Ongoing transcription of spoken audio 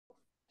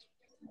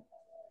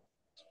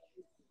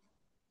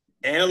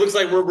And it looks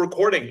like we're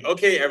recording.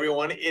 Okay,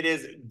 everyone, it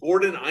is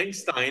Gordon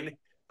Einstein,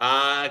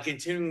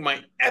 continuing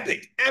my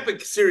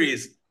epic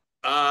series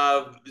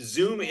of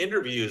Zoom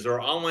interviews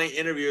or online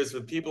interviews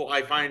with people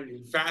I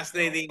find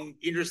fascinating,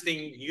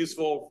 interesting,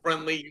 useful,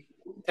 friendly,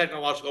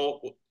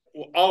 technological,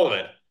 all of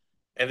it.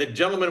 And the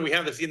gentleman we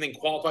have this evening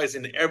qualifies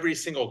in every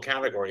single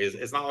category.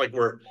 It's not like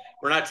we're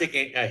not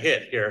taking a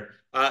hit here.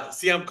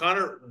 Siam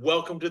Connor,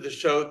 welcome to the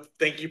show.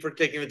 Thank you for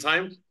taking the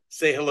time.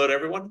 Say hello to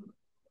everyone.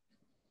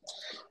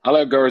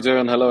 Hello,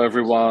 Gordon. Hello,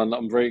 everyone.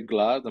 I'm very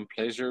glad and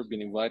pleasure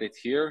being invited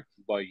here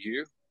by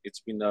you. It's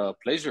been a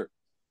pleasure.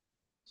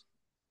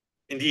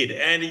 Indeed,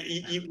 and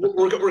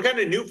we're kind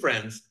of new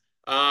friends.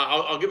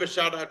 I'll give a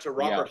shout out to Yeah.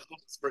 Robert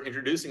Hawks for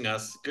introducing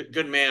us.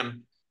 Good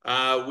man.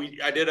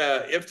 I did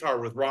a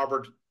iftar with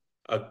Robert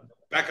uh,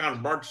 back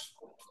on March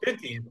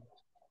 15th,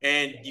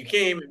 and you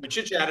came and we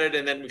chit chatted,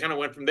 and then we kind of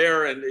went from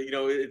there. And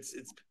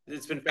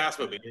it's been fast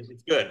moving.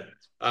 It's good,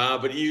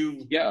 but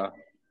Yeah.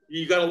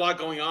 you got a lot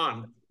going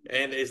on,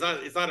 and it's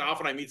not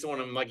often I meet someone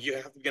and I'm like you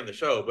have to be on the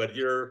show, but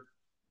you're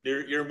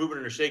moving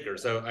in a shaker,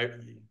 so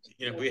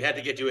we had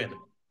to get you in.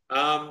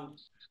 Um,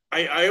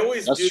 I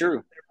always That's do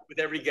true. with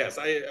every guest.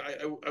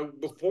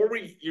 Before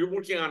you're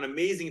working on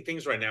amazing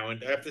things right now,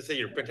 and I have to say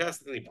you're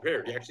fantastically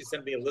prepared. You actually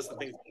sent me a list of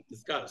things to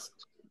discuss.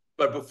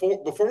 But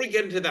before we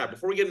get into that,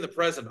 before we get in the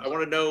present, I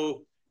want to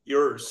know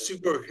your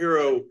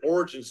superhero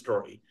origin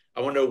story.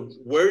 I want to know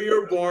where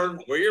you're born,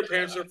 where your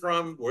parents are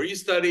from, where you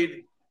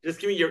studied. Just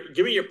give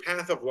me your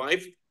path of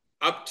life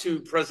up to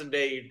present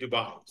day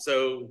Dubai.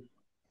 So,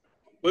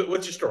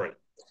 what's your story?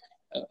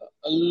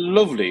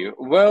 Lovely.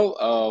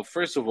 Well,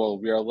 first of all,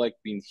 we are like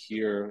been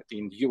here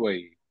in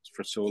UAE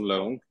for so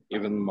long.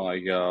 Even my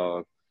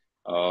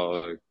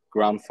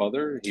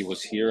grandfather, he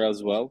was here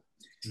as well.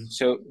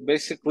 So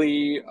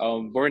basically,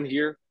 born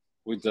here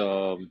with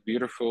a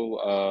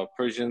beautiful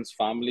Persian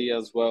family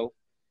as well.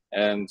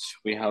 And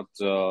we have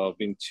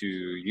been to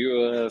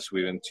US,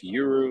 we went to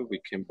Europe, we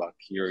came back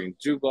here in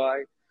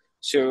Dubai.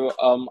 So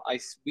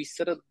we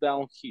settled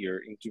down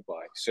here in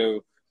Dubai.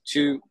 So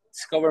to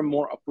discover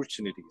more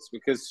opportunities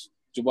because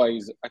Dubai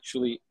is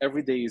actually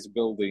every day is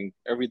building,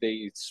 every day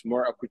it's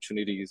more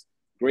opportunities.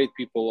 Great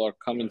people are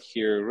coming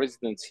here,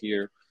 residents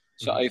here.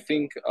 So I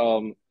think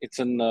it's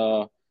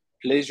an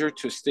pleasure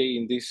to stay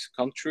in this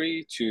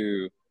country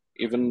to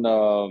even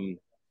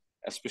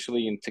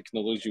especially in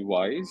technology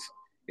wise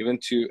even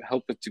to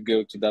help it to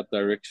go to that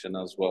direction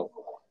as well.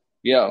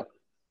 Yeah.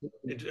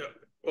 It,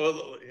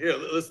 well, here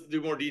let's do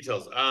more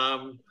details.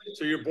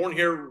 So you're born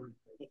here.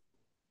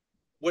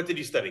 What did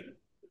you study?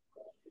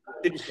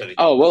 Did you study?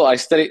 Oh well, I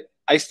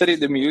studied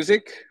the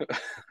music.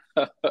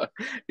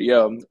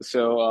 Yeah,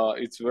 so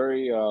it's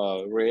very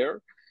rare.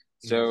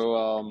 Mhm. So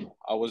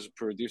I was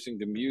producing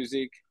the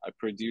music. I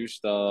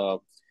produced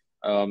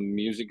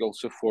music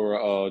also for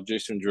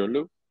Jason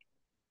Derulo.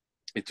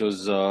 It was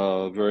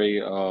very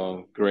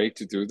great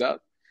to do that.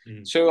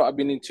 Mhm. So I've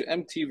been into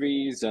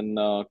MTVs and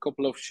a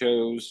couple of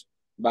shows.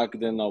 Back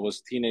then I was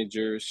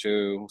teenager, so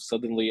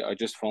suddenly I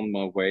just found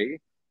my way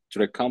to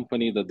the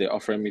company that they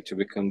offered me to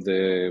become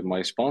the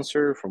my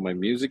sponsor for my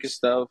music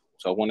stuff.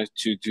 So I wanted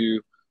to do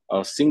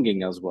singing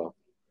as well.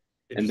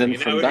 And Interesting. then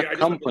And from that I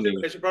company,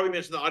 should probably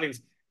mention to the audience.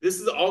 This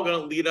is all going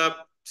to lead up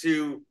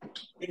to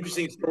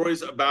interesting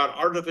stories about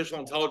artificial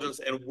intelligence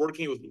and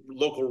working with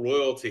local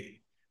royalty.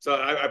 So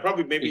I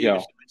probably maybe even yeah,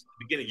 should mention at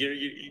the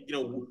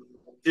beginning.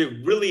 To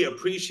really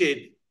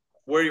appreciate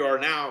where you are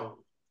now,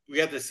 we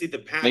have to see the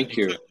path thank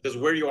you you, took because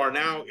where you are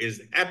now is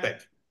epic,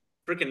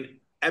 freaking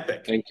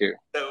epic. thank you,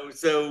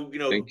 So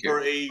thank you. for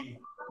a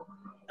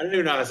I don't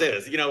even know how to say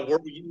this.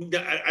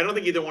 I don't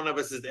think either one of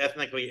us is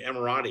ethnically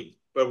Emirati,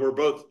 but we're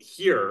both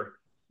here.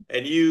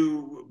 And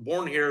you,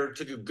 born here,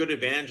 took good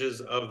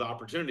advantages of the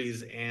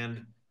opportunities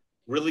and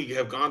really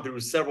have gone through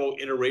several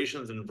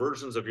iterations and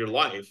versions of your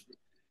life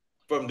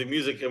from the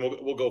music. And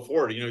we'll go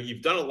forward.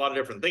 You've done a lot of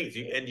different things,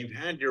 and you've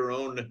had your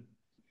own.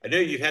 I know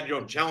you've had your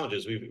own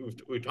challenges.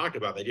 We've talked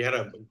about that. You had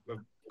a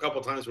couple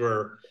of times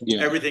where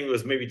Yeah, everything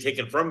was maybe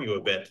taken from you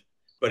a bit,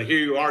 but here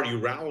you are. You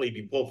rallied,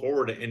 you pull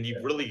forward, and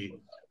you've really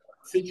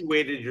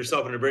situated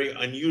yourself in a very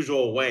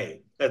unusual way.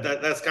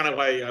 That's kind of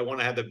why I want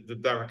to have the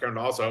background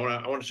also.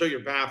 I want to show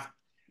your path,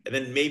 and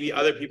then maybe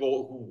other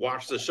people who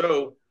watch the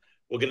show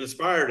will get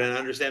inspired and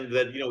understand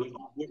that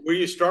where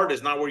you start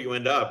is not where you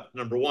end up.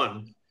 Number one,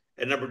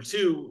 and number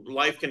two,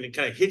 life can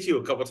kind of hit you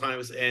a couple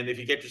times, and if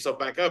you get yourself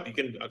back up, you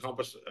can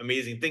accomplish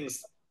amazing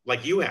things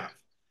like you have.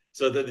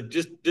 So that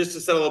just to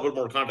set a little bit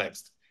more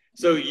context.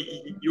 So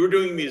you were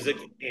doing music,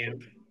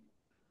 and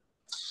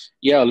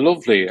yeah,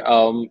 lovely.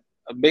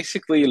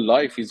 Basically,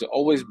 life is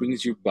always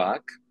brings you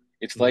back.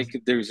 It's like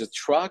Mhm. there's a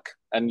truck,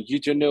 and you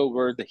don't know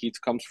where the heat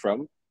comes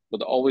from,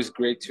 but always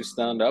great to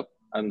stand up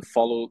and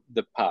follow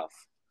the path.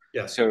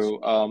 Yes. So,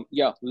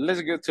 yeah,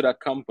 let's go to that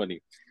company,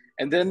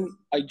 and then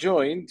I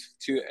joined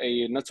to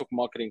a network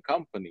marketing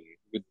company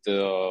with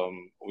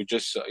we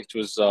just it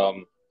was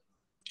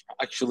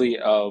actually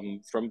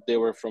from they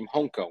were from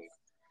Hong Kong.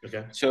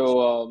 Okay. So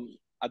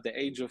at the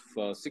age of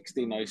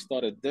 16, I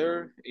started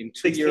there. In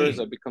 2 years,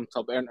 I 16. become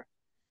top earner.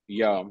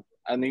 Yeah.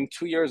 and in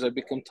 2 years I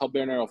became top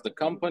earner of the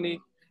company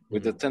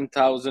with the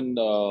 10,000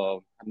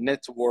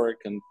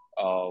 network and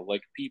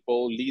like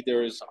people,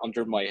 leaders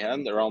under my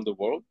hand around the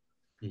world.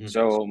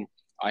 So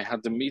I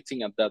had the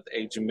meeting at that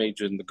age in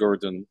Major in the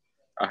Gordon.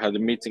 I had a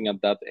meeting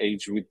at that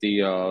age with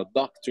the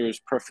doctors,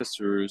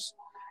 professors,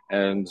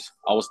 and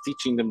I was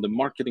teaching them the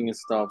marketing and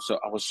stuff. So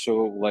I was so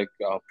like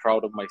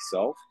proud of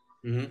myself.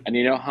 And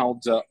you know how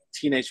the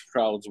teenage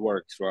crowds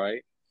works,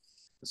 right?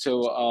 So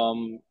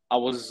I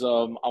was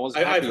I've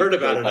happy heard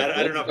about it. back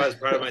I don't then. know if I was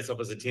proud of myself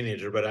as a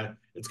teenager, but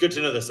it's good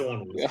to know that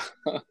someone was.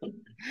 Yeah.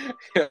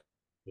 Yeah.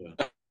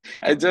 Yeah.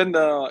 And then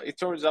it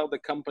turns out the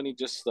company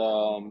just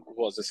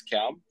was a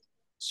scam.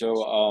 So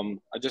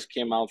I just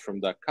came out from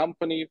that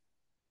company,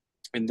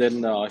 and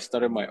then I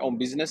started my own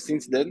business.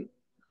 Since then,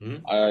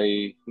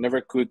 I never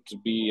could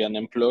be an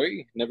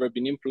employee. Never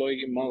been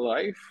employee in my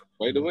life,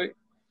 by the way.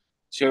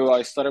 So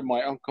I started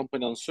my own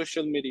company on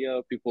social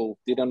media. People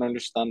didn't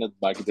understand it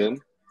back then.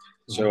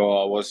 So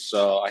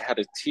I had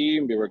a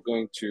team. We were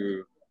going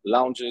to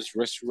lounges,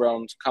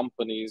 restaurants,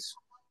 companies.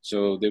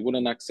 So they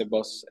wouldn't accept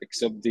us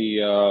except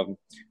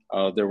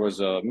there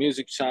was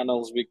music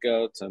channels we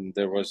got, and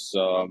there was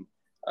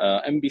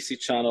NBC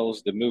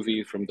channels, the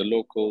movie from the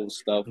local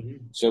stuff.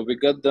 So we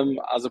got them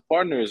as a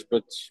partners,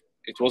 but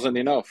it wasn't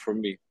enough for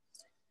me.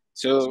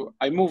 So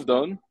I moved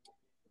on,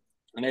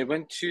 and I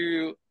went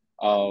to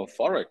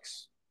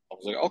Forex. I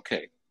was like,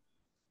 okay,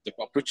 the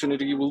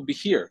opportunity will be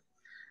here.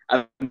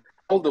 And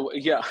all the way,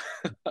 yeah.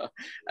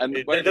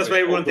 And by the That's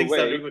way, why all everyone the thinks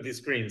that way, doing with these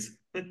screens.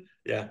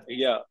 Yeah.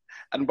 yeah.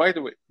 And by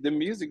the way, the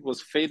music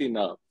was fading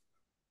up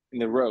in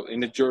the road, in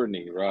the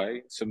journey,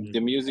 right? So the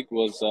music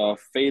was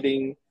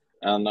fading,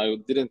 and I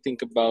didn't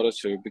think about it.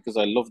 So because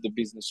I love the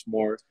business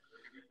more,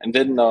 and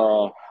then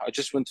I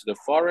just went to the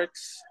Forex.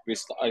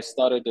 I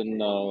started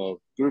a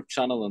group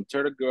channel on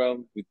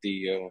Telegram with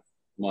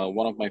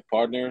one of my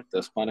partner,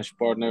 the Spanish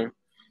partner.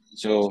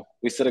 So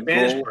we set a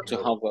Spanish goal to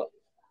partner. have a,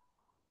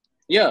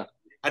 yeah.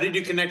 How did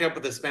you connect up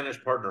with a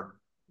Spanish partner?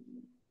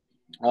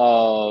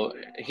 Uh,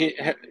 he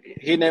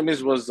his name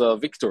was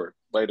Victor,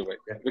 by the way,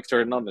 Yeah. Victor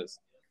Hernandez.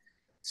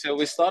 So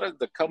we started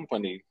the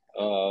company,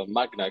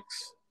 Magnex,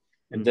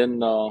 and then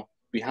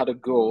we had a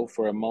goal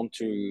for a month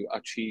to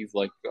achieve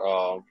like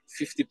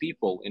 50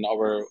 people in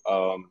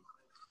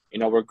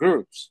our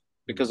groups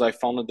because I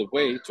found the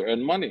way to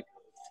earn money.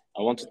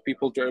 I wanted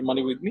people to earn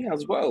money with me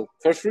as well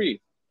for free.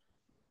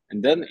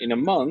 And then in a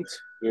month,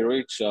 we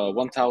reach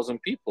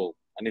 1,000 people,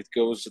 and it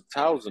goes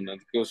 1,000, and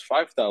it goes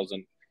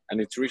 5,000, and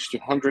it reached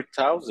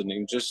 100,000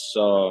 in just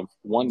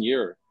 1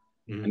 year.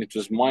 And it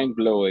was mind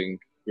blowing.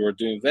 We were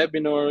doing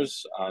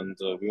webinars, and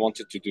we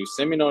wanted to do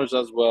seminars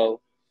as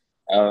well.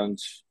 And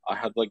I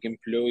had like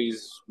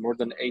employees, more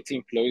than 80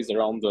 employees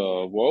around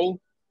the world,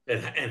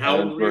 And how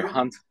and old were we're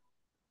you?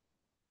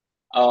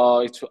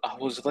 I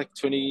was like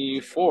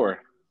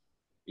 24.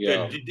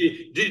 Yeah.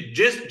 Good.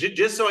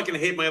 Just so I can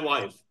hate my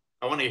life.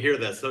 I want to hear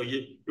this. So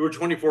you were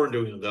 24 and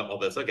doing all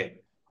this. Okay.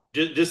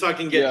 Just so I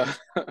can get,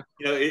 Yeah.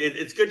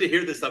 it's good to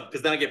hear this stuff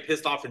because then I get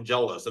pissed off and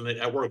jealous. I mean,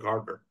 I work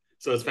harder.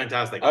 So it's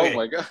fantastic. Oh Okay.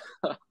 my God.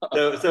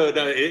 So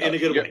no, in a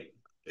good you're, way.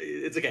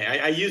 It's okay.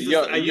 I use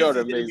you're these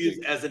interviews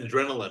amazing. as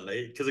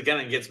adrenaline because again,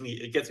 it gets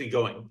me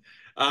going.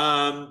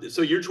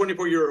 So you're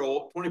 24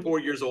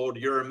 years old.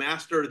 You're a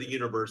master of the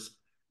universe,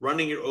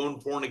 running your own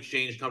foreign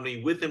exchange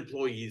company with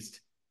employees,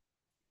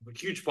 a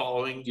huge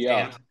following,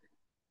 Yeah. fans.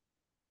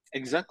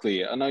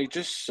 Exactly, and I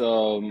just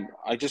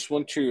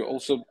want to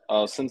also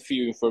send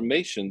few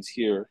informations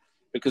here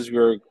because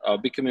we're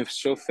becoming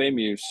so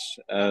famous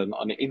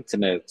on the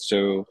internet.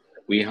 So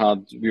we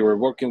were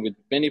working with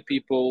many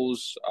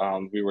peoples,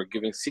 we were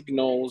giving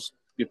signals,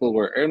 people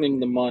were earning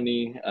the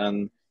money,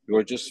 and we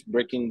were just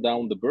breaking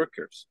down the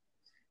brokers.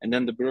 And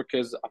then the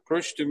brokers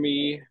approached to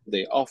me.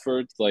 They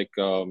offered like,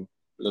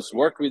 let's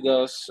work with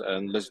us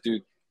and let's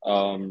do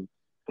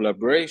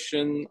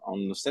collaboration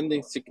on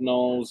sending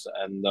signals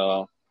and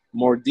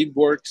more deep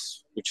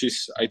works, which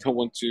is I don't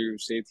want to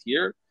say it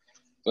here,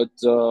 but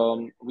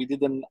we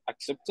didn't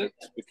accept it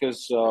because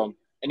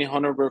any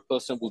honorable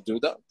person will do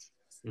that.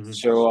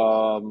 So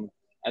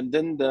and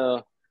then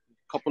the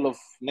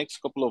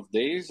next couple of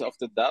days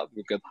after that,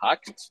 we got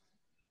hacked.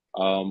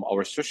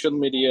 Our social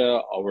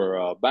media,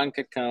 our bank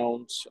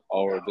accounts,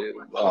 our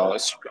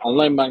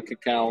online bank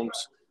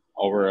accounts,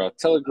 our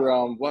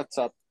Telegram,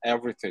 WhatsApp,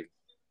 everything.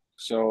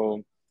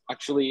 So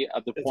actually,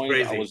 at the It's point,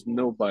 I crazy. was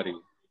nobody.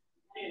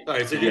 All right, Yeah,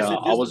 I just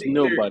to was be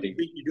clear, nobody.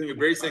 you're doing a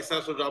very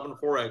successful job in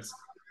forex.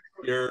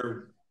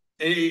 You're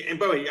and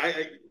by the way,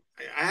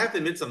 I have to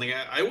admit something.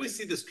 I always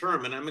see this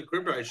term, and I'm a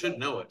crypto. I should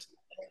know it.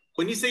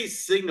 When you say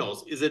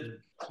signals, is it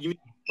you mean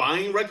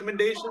buying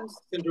recommendations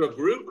into a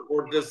group,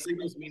 or does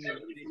signals mean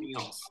anything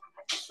else?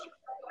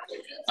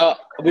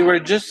 We were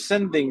just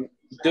sending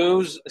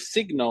those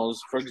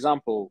signals, for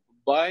example,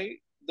 buy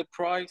the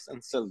price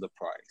and sell the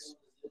price.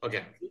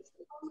 Okay,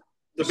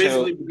 so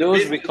So those we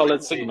basically call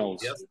it recommendations.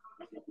 signals. Yes.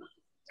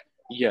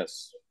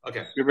 Yes,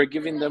 Okay. we were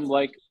giving them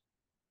like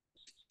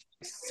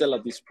sell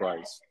at this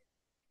price.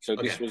 So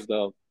Okay. this was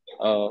the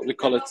we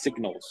call it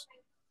signals.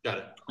 Got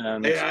it.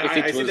 And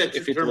I see that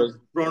if it was,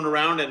 term thrown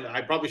around, and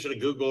I probably should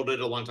have Googled it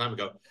a long time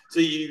ago. So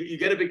you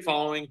get a big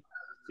following,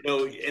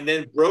 and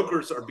then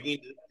brokers are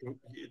beginning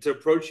to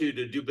approach you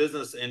to do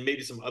business and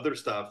maybe some other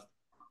stuff.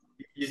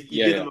 You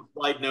yeah, give yeah, them a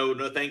polite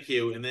no, thank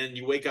you, and then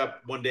you wake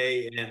up one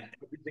day and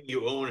everything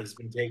you own has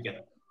been taken,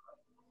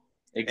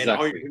 and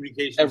all your exactly,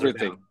 communications are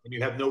everything, down, and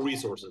you have no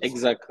resources.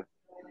 exactly,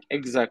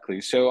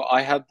 exactly. So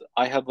I had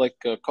like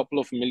a couple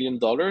of $1 million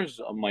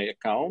on my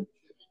account,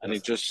 and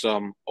it Yes. just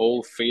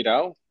all fade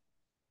out,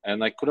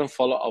 and I couldn't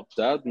follow up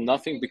that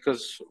nothing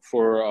because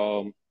for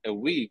a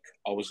week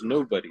I was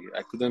nobody.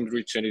 I couldn't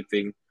reach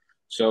anything.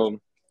 So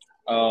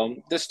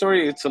the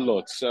story it's a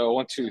lot. So I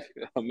want to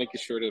make a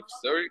short of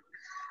story.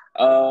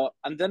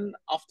 And then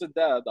after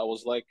that, I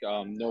was like,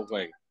 no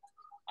way,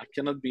 I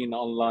cannot be in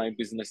online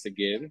business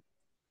again.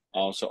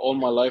 So all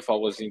my life I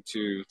was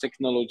into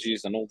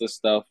technologies and all this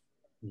stuff.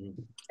 Mhm.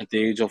 At the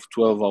age of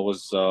 12, I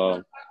was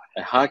a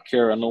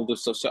hacker and all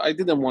this stuff. So I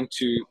didn't want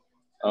to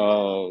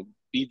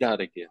be that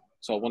again.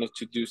 So I wanted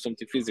to do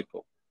something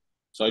physical.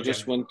 So I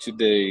just Okay. went to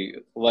the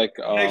like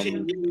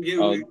Actually,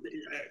 uh,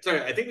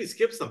 sorry, I think we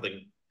skipped something.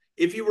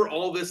 If you were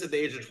all this at the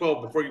age of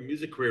 12 before your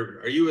music career,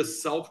 are you a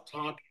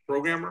self-taught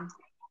programmer?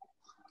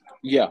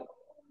 yeah,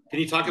 Can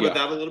you talk about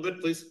yeah. that a little bit,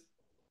 please?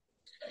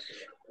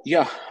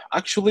 Yeah,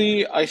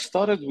 actually, I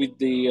started with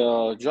the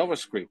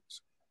JavaScript,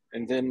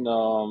 and then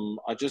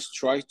I just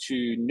tried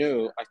to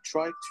know. I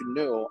tried to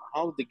know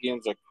how the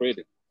games are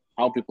created,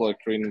 how people are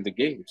creating the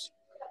games.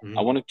 I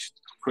Mhm. wanted to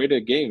create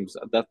a games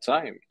at that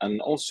time, and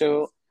also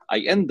I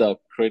end up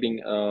creating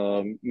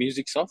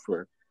music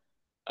software.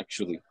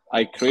 Actually,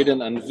 I created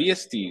an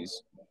VSTs.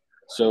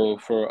 So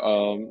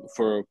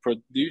for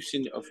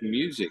producing of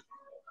music,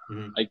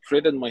 Mhm. I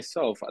created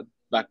myself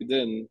back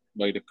then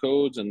by the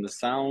codes and the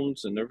sounds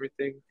and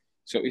everything.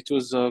 So it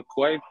was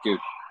quite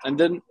good. And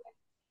then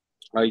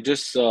I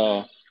just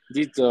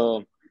did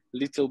a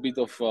little bit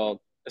of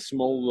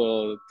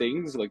small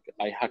things. Like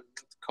I hacked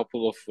a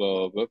couple of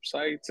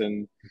websites and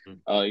Mhm.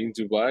 in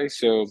Dubai.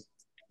 So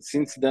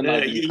since then No,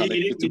 I've been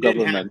connected to you didn't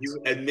have, government. you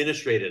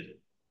administrated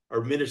or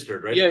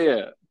ministered, right? Yeah,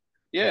 yeah,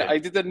 yeah. Okay. I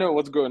didn't know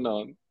what's going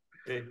on.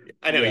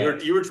 I know Yeah.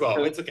 you were 12.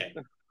 So It's okay.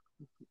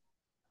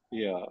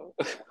 yeah.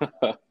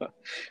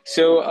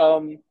 So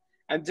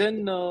and then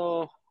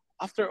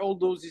after all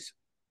those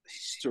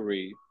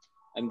history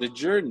and the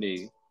journey,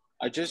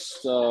 I just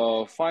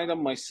find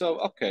out myself,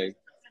 okay,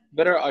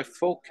 better I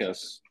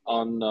focus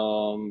on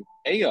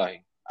AI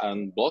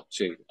and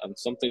blockchain and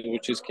something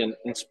which is can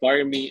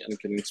inspire me and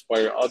can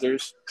inspire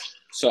others.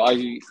 So I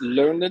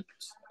learned it,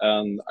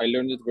 and I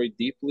learned it very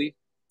deeply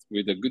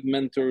with the good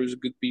mentors,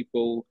 good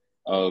people,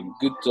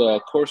 good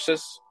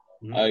courses.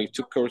 Mhm. I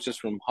took courses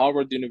from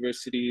Harvard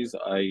universities.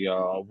 I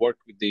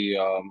worked with the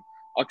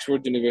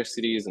Oxford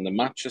universities and the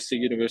Manchester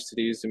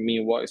universities. And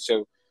meanwhile, so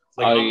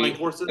Like online I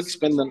courses?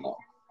 expanded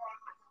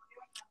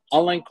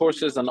online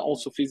courses and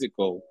also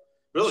physical.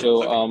 Really? So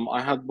Okay. I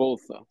had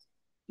both.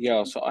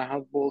 Yeah, so I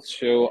had both.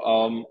 So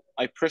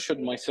I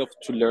pressured myself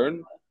to learn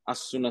as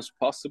soon as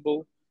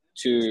possible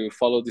to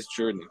follow this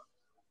journey.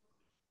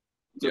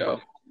 Yeah,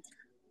 Super.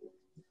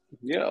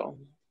 yeah,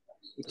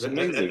 it's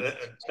amazing.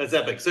 That's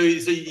epic. So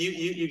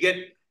you get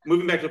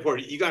moving back to the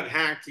port. You got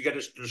hacked. You got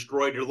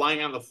destroyed. You're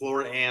lying on the floor,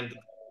 and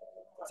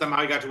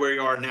somehow you got to where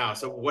you are now.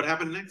 So what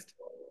happened next?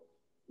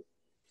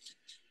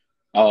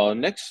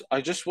 Next, I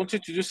just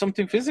wanted to do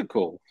something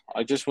physical.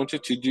 I just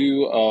wanted to do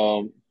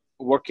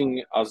working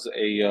as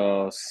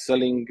a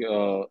selling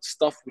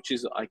stuff which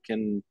is I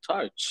can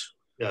touch.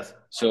 Yes.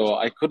 So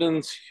I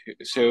couldn't.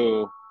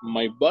 So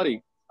my body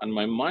and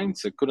my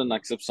mindset couldn't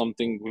accept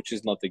something which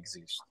is not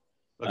exist,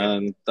 Okay.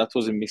 and that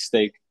was a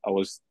mistake I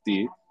was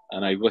did,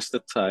 and I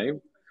wasted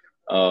time.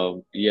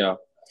 Yeah,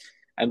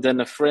 and then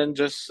a friend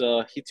just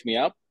hit me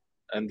up,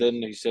 and then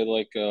he said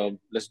like,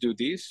 "Let's do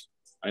this.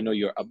 I know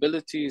your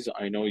abilities.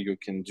 I know you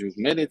can do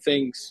many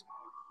things."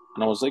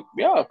 And I was like,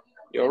 "Yeah,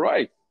 you're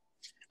right."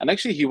 And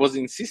actually, he was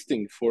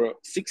insisting for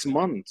 6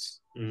 months,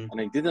 Mhm. and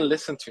I didn't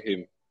listen to him.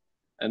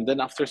 And then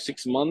after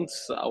 6 months,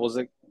 I was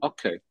like,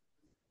 "Okay,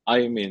 I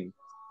am in.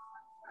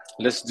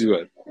 Let's do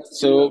it."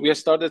 So we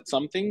started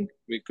something.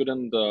 We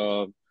couldn't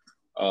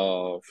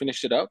finish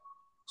it up.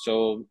 So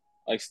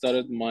I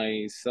started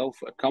myself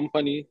a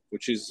company,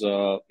 which is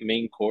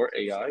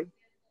MainCore.AI.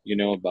 You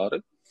know about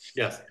it.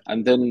 Yes. And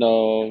then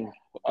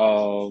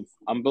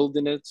I'm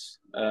building it,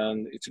 and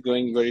it's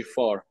going very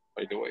far.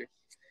 By the way,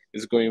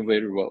 it's going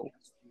very well.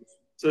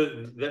 So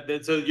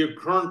so your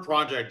current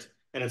project,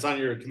 and it's on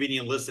your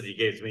convenient list that you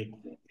gave to me,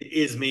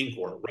 is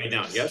MainCore right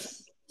now. Yes.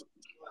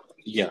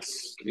 Yes,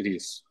 it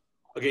is.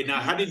 Okay. Now,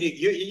 how did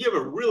you have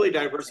a really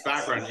diverse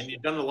background and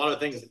you've done a lot of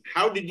things.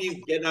 How did you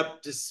get up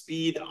to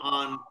speed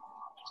on?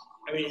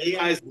 I mean,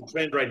 AI is the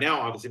trend right now,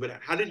 obviously, but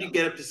how did you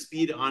get up to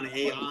speed on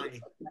AI?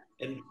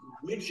 And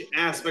which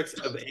aspects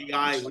of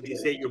AI would you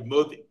say you're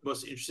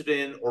most interested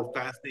in or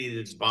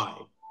fascinated by?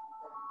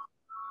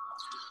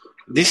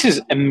 This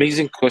is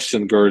amazing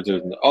question,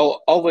 Gordon.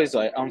 Always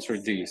I answer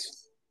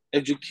these.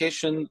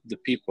 Education, the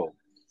people.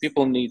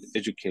 people need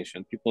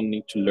education. People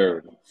need to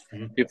learn.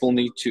 Mhm. People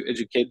need to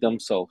educate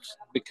themselves,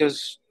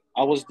 because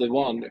I was the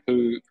one who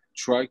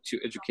tried to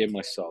educate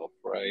myself,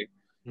 right?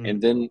 And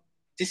Mhm. then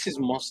this is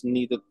most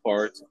needed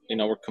part in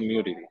our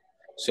community.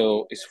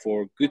 So it's for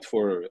good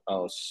for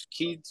us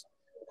kids,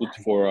 good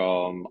for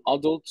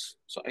adults.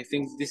 So I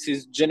think this is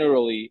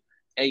generally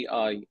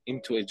AI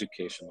into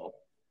educational.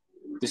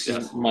 This is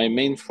Yes. my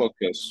main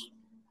focus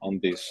on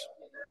this.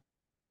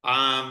 So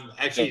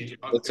Actually,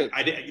 that's it.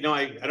 I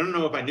don't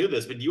know if I knew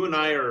this, but you and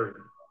I are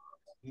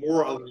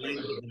more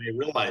aligned than I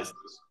realized.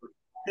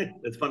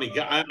 That's funny.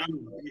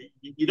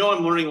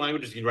 I'm learning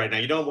languages right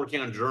now. I'm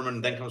working on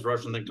German, then comes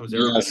Russian, then comes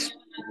Arabic. Yes.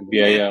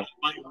 Yeah, And yeah.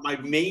 my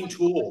main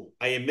tool,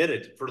 I admit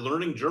it, for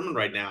learning German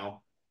right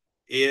now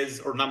is,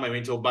 or not my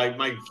main tool, my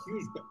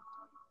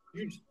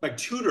my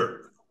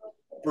tutor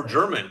for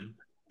German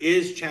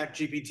is Chat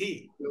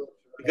GPT,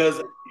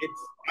 because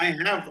I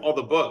have all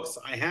the books,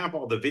 I have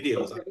all the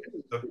videos,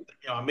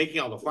 I'm making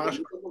all the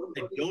flashcards.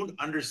 I don't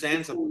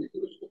understand something.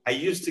 I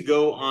used to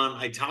go on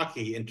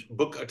Italki and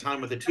book a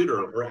time with a tutor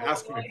or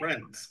ask my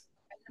friends.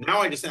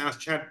 Now I just ask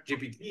Chat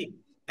GPT,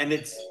 and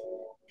it's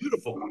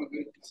beautiful.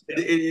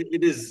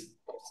 It is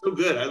so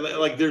good.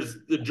 Like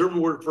there's the German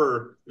word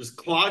for there's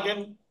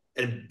klagen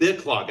and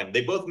beklagen.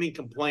 They both mean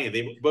complain.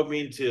 They both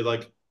mean to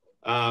like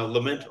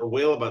lament or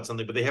wail about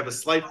something, but they have a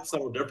slight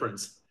subtle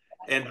difference.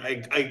 And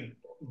I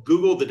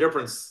googled the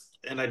difference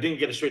and I didn't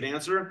get a straight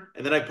answer.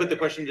 And then I put the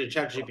question to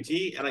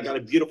ChatGPT and I got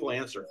a beautiful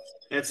answer.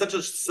 And it's such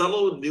a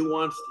subtle,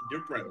 nuanced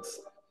difference.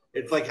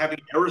 It's like having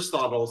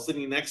Aristotle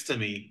sitting next to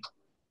me,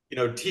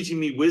 teaching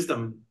me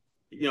wisdom.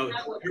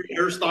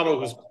 Aristotle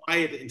who's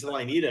quiet until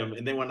I need him,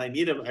 and then when I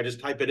need him, I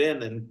just type it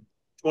in, and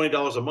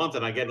 $20 a month,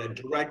 and I get a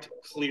direct,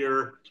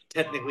 clear,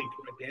 technically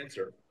correct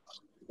answer.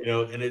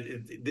 And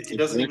it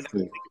doesn't even have to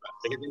Exactly. think about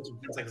it. I get the answer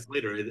 10 seconds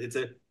later.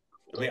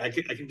 I mean, I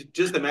can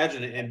just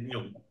imagine it, and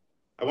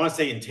I want to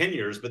say in 10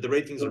 years, but the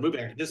rate things are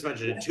moving, I can just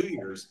imagine in 2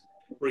 years,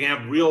 we're gonna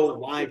have real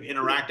live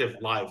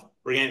interactive live.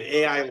 We're gonna have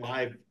AI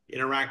live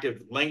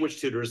interactive language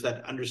tutors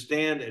that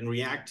understand and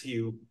react to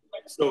you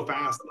so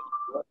fast.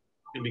 It's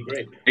gonna be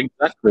great.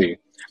 Exactly.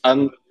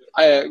 And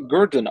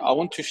Gordon, I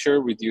want to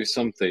share with you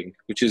something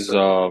which is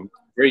Sure.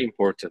 very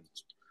important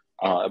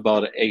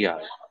about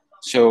AI.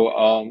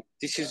 So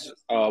this is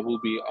will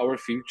be our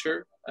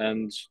future,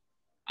 and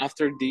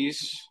after this,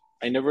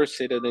 I never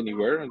said it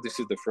anywhere, and this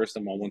is the first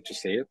time I want to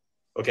say it.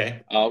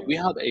 Okay. We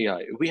had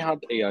AI. We had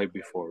AI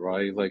before,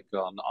 right? Like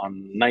on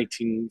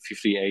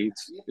 1958,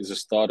 it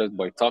started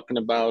by talking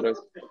about it,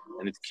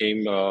 and it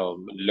came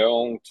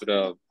long to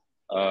the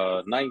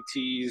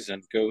 90s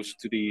and goes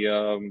to the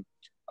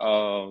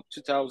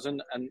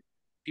 2000, and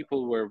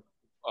people were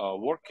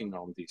working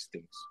on these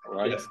things,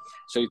 right? Yes.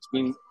 So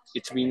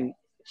it's been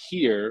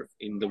here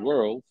in the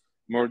world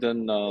more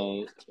than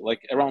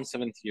like around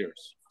 70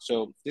 years.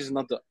 So this is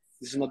not the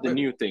My,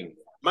 new thing,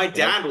 my right?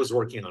 dad was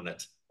working on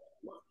it.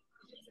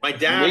 My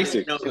dad,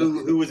 Amazing. So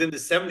who was in the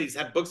 70s,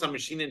 had books on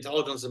machine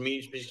intelligence and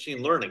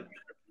machine learning.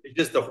 It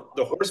just the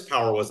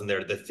horsepower wasn't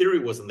there, the theory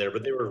wasn't there,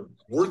 but they were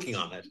working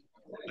on it.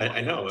 I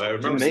know. I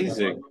remember seeing the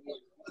book.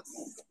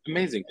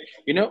 amazing.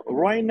 Amazing.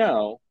 Right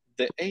now,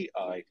 the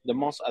AI, the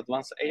most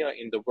advanced AI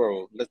in the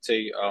world, let's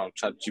say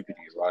ChatGPT,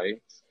 right?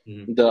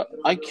 Mhm. The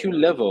IQ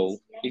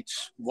level,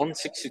 it's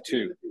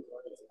 162.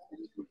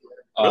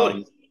 Really?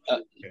 Um, uh,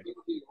 Okay.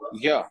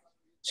 yeah.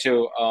 So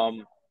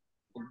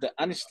the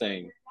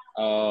Einstein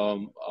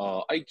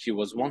IQ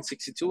was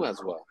 162 as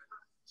well.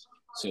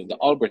 So the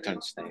Albert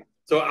Einstein.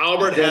 So And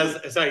Albert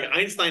then, has, sorry,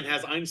 Einstein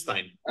has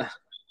Einstein.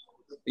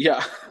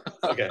 yeah,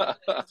 Okay.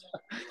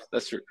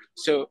 that's true.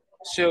 So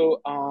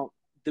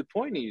the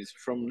point is,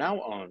 from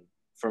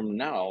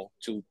now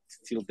to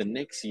till the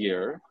next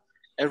year,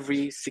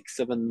 every 6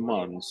 7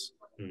 months,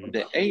 Mhm.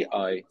 the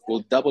AI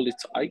will double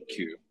its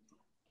IQ.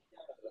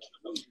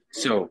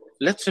 So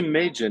let's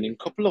imagine in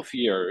a couple of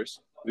years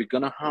we're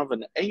gonna have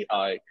an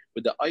AI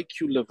with the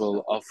IQ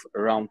level of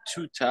around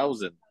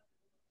 2000.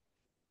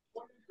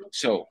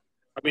 So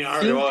I mean,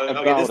 think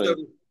okay, about it.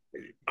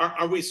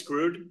 are we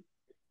screwed?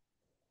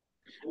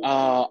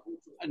 Uh,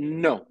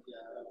 no.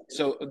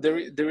 So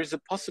there is a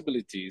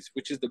possibilities,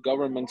 which is the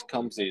government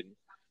comes in.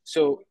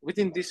 So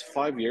within these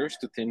 5 years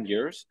to 10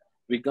 years,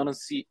 we're gonna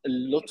see a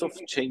lot of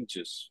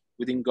changes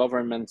within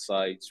government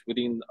sides,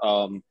 within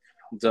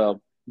the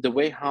the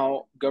way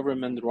how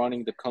government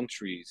running the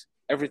countries.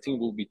 Everything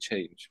will be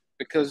changed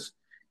because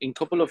in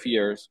couple of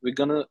years we're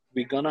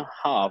gonna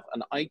have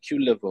an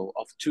IQ level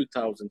of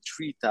 2000,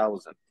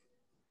 3000.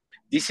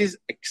 This is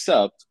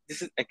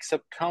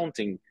except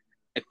counting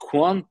a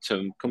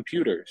quantum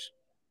computers.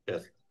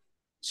 Yes.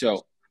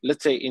 So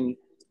let's say in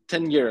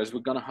 10 years,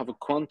 we're going to have a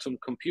quantum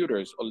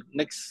computers or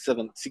next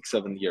 7 6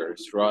 7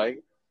 years, right?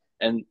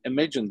 And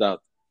imagine that.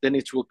 Then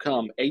it will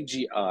come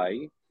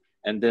AGI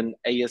and then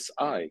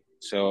ASI.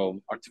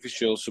 So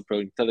artificial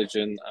super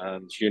intelligent,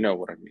 and you know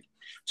what I mean.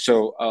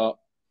 So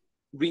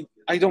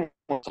I don't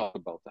want to talk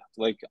about that.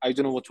 Like I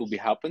don't know what will be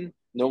happen.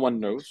 No one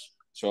knows.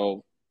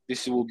 So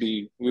this will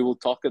be we will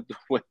talk it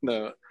when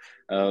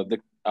the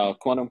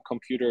quantum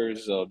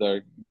computers that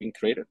are being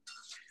created.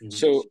 Mhm.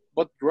 So,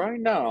 but right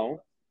now,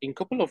 in a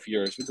couple of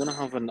years, we're gonna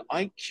have an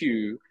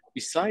IQ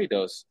beside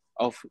us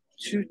of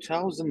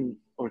 2,000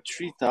 or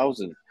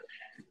 3,000.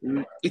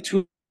 It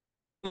will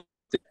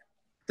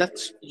that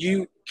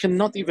you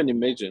cannot even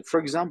imagine. For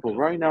example,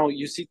 right now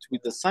you sit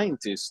with a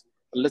scientist,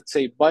 let's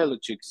say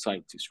biologic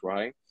scientist,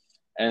 right?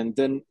 And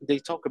then they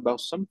talk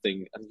about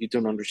something and you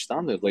don't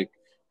understand it. Like,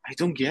 I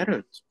don't get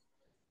it.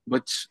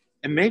 But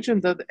imagine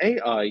that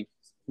AI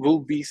will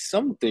be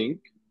something,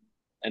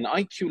 an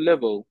IQ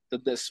level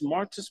that the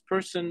smartest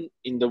person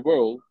in the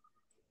world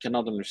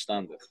cannot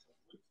understand it.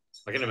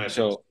 I can imagine.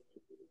 So,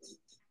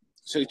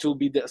 so it will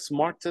be the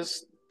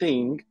smartest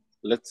thing,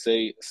 let's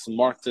say,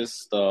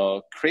 smartest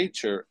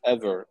creature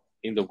ever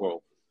in the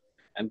world.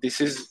 And this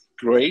is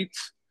great,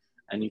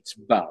 and it's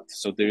bad.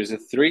 So there is a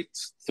threat,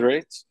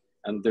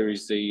 and there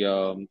is a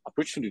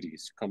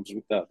opportunities comes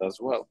with that as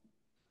well.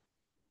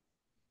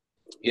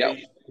 Yeah,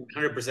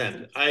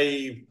 100%.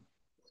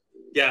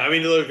 Yeah, I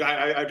mean, look,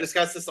 I've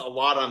discussed this a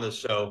lot on this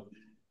show,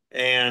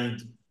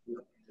 and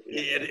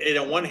it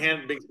on one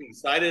hand makes me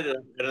excited,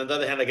 and on the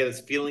other hand, I get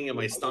this feeling in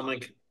my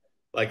stomach,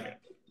 like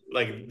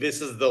like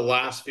this is the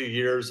last few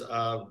years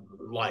of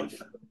life.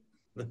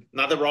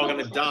 Not that we're all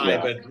going to die,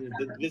 yeah, but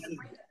this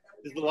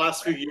is the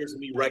last few years of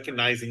me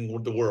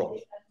recognizing the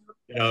world.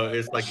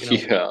 It's like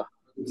yeah,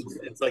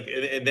 it's like,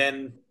 and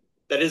then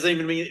that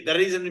doesn't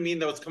mean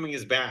that what's coming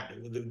is bad,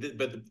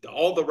 but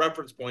all the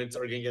reference points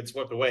are going to get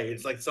swept away.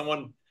 It's like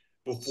someone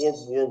before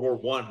World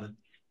War I,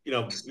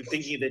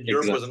 thinking that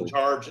Europe was in exactly,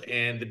 charge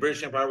and the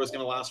British Empire was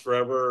going to last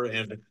forever,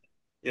 and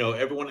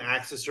everyone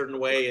acts a certain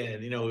way,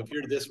 and if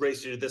you're this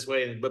race, you're this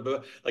way, and but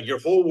like your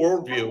whole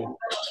worldview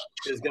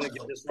is going to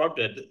get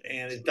disrupted,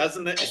 and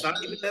it's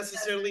not even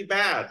necessarily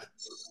bad,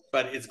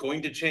 but it's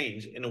going to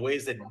change in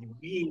ways that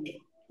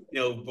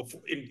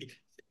before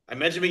I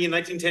imagine being in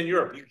 1910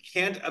 Europe. You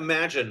can't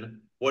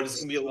imagine what it's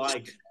going to be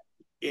like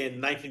in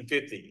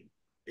 1950.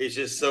 It's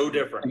just so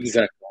different.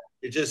 exactly,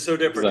 It's just so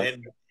different,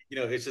 exactly.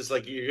 and it's just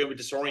like you're going to be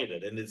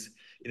disoriented, and it's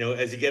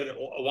as you get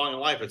along in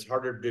life, it's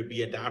harder to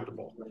be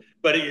adaptable.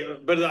 But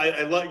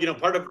I love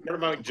part of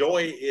my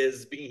joy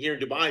is being here in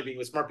Dubai, being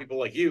with smart people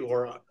like you,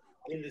 or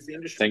in this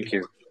industry, Thank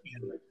you,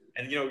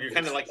 and you're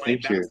kind of like my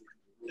thank you. ambassador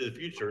to the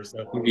future.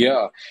 So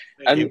Yeah,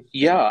 thank and you.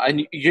 yeah,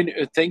 and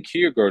thank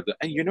you, Gordon.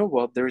 And you know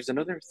what? There is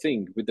another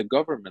thing with the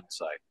government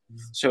side.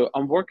 So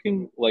I'm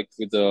working like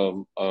with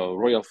the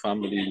royal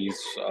families.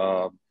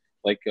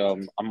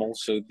 I'm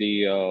also the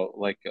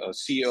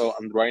CEO,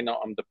 and right now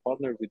I'm the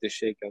partner with the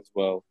Sheikh as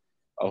well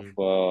of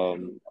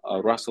Mm.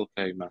 Russell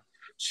Kayma.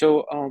 So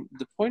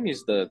the point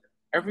is that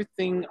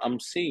everything I'm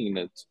seeing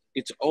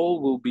it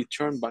all will be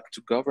turned back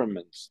to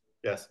governments,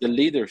 Yes. the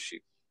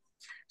leadership.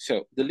 So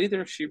the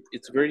leadership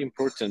it's very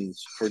important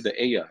for the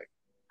AI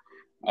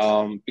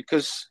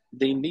because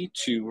they need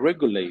to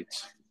regulate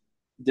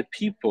the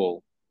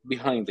people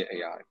behind the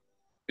AI.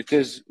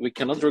 Because we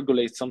cannot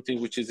regulate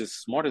something which is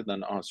smarter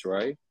than us,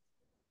 right?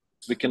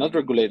 We cannot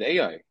regulate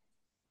AI.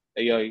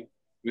 AI,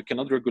 we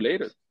cannot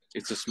regulate it.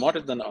 It's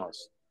smarter than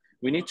us.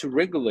 We need to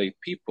regulate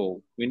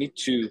people. We need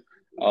to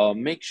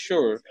make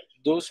sure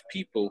those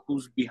people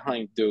who's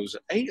behind those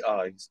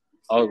AIs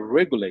are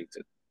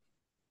regulated,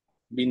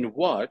 being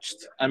watched,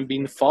 and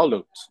being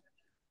followed.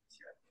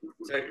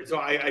 So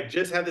I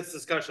just had this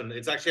discussion.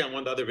 It's actually on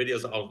one of the other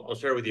videos I'll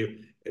share with you.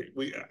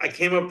 I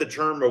came up with the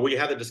term, or we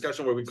had the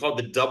discussion where we called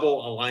the double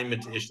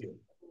alignment issue.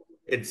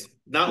 It's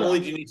not Yeah, only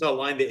do you need to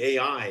align the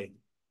AI,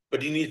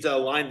 but you need to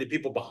align the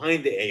people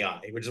behind the AI,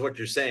 which is what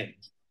you're saying.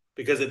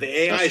 Because if the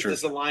AI that's is true.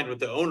 disaligned with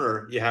the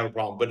owner, you have a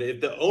problem. But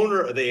if the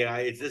owner of the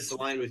AI is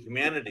disaligned with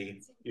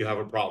humanity, you have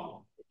a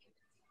problem.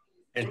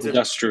 And to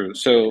That's true.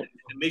 So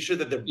make sure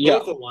that they're yeah,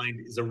 both aligned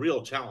is a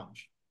real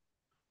challenge.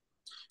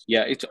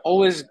 yeah, it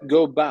always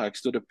go back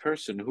to the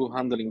person who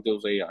handling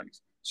those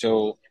AIs.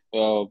 So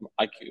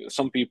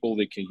some people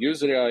they can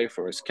use AI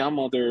for scam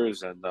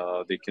others, and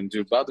they can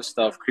do bad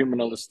stuff,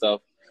 criminal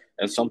stuff,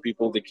 and some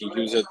people they can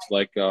use it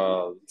like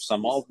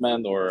Sam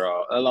Altman or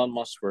Elon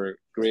Musk for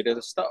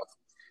creative stuff.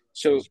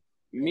 So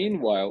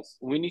meanwhile,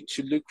 we need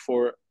to look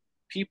for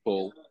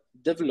people,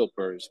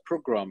 developers,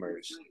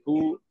 programmers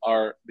who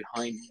are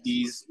behind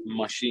these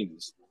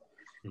machines.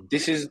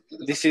 This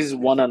is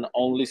one and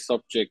only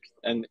subject,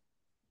 and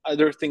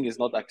other thing is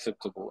not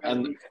acceptable,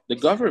 and the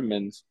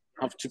government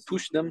have to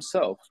push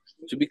themselves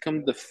to become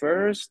the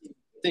first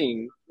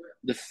thing,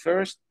 the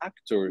first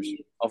actors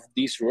of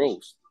these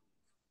roles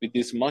with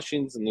these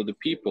machines and the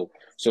people,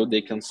 so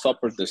they can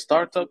support the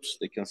startups,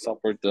 they can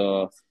support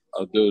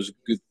those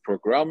good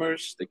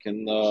programmers,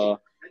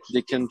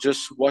 they can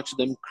just watch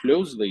them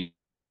closely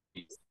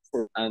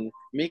and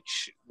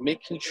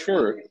making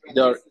sure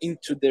they are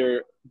into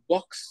their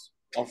box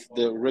of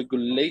the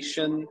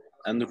regulation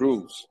and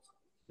rules,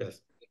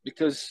 Yes.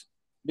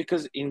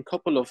 because in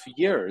couple of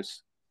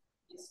years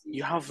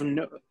you have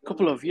no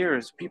couple of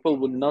years people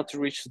will not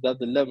reach that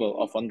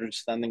level of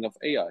understanding of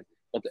AI,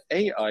 but the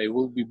AI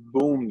will be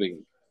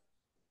booming.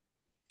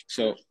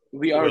 So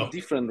we It are will.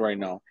 different right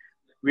now.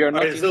 we are All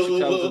not right, in so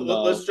 2000.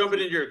 let's jump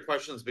into your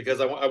questions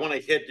because I want to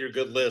hit your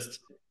good list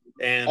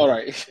All and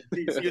right.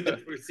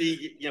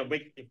 see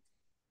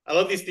I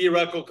love these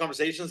theoretical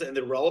conversations and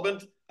they're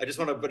relevant. But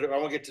I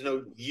want to get to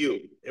know you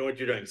and what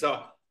you're doing.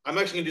 So I'm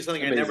actually gonna do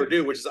something I never Amazing.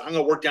 do, which is I'm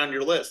gonna work down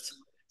your list.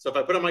 So if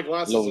I put on my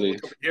glasses and Lovely.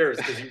 look over here,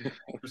 it's because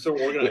you're so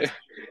organized.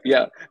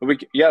 Yeah,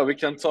 we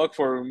can talk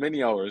for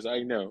many hours. I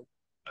know.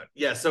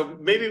 Yeah, so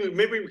maybe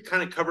we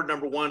kind of covered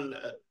number one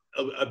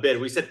a bit.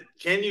 We said,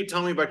 can you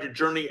tell me about your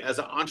journey as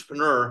an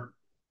entrepreneur,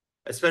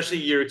 especially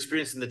your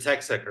experience in the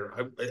tech sector?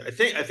 I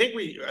think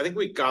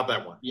we got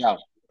that one. Yeah,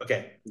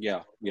 Okay,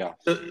 yeah.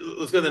 so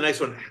let's go to the next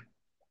one.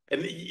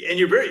 And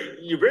you're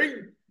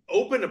very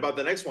open about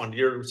the next one.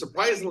 You're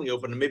surprisingly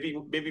open, and maybe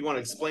you want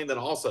to explain that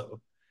also,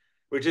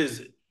 which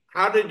is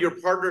how did your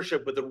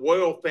partnership with the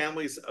royal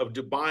families of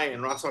Dubai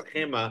and Ras Al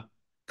Khaimah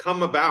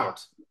come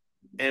about?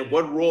 And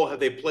what role have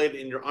they played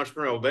in your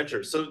entrepreneurial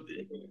venture? So,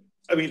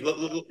 I mean,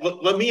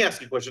 let me ask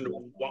you a question.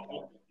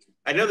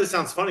 I know this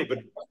sounds funny, but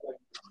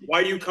why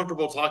are you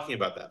comfortable talking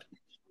about that?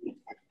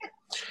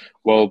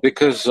 Well,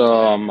 because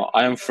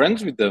I am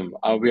friends with them.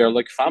 We are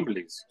like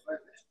families.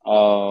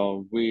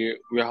 We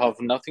have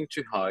nothing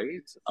to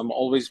hide. I'm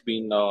always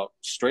been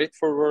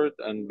straightforward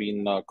and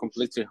being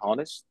completely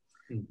honest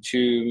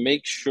to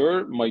make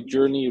sure my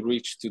journey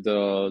reached to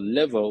the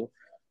level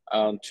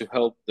to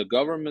help the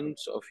government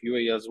of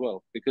UAE as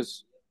well,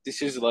 because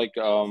this is like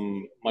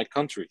my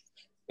country.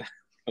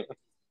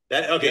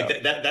 That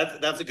okay? Yeah,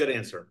 That's a good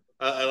answer.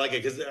 I like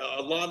it because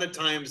a lot of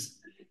times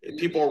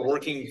people are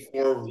working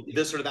for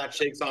this or that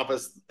sheikh's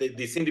office.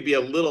 They seem to be a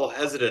little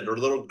hesitant or a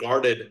little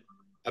guarded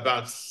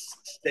about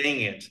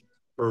staying it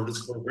for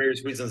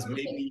various reasons.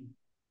 Maybe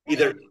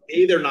either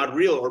A, they're not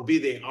real, or B,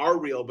 they are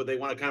real, but they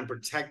want to kind of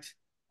protect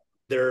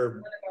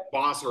their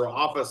boss or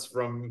office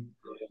from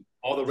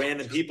all the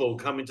random people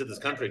coming to this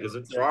country because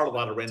there are a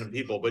lot of random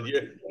people. But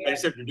I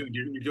said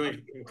you're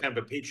doing from kind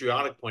of a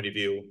patriotic point of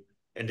view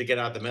and to get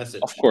out the of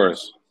message.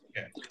 course.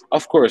 Okay.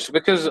 Of course,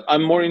 because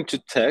I'm more into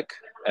tech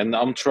and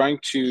I'm trying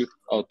to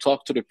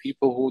talk to the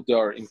people who they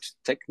are into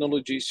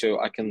technology, so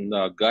I can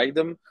guide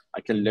them.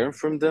 I can learn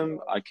from them.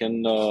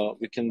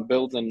 We can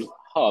build a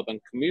hub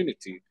and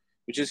community,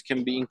 which is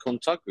can be in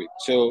contact with.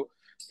 So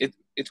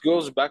it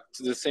goes back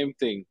to the same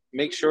thing.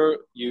 Make sure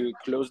you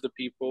close the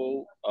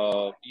people.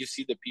 You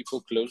see the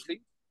people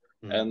closely,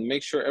 Mm-hmm. and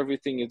make sure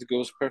everything it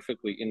goes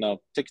perfectly in a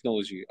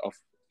technology of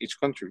each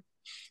country.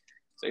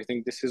 So I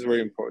think this is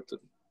very important.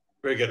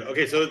 Very good.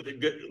 Okay, so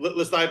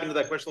let's dive into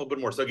that question a little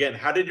bit more. So again,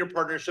 how did your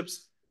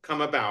partnerships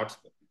come about?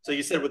 So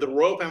you said with the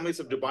royal families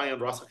of Dubai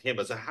and Ras Al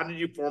Khaimah. So how did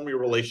you form your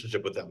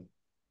relationship with them?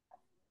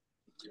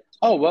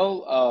 Oh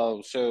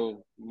well,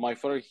 so my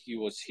father he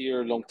was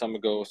here a long time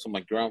ago. So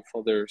my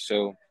grandfather.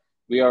 So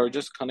we are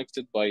just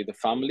connected by the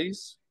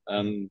families, Mm-hmm.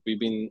 and we've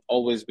been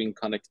always been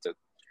connected.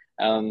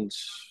 And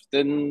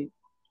then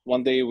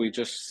one day we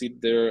just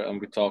sit there and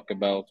we talk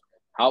about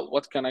how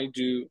what can I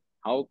do,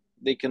 how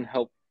they can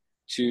help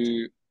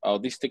to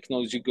this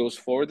technology goes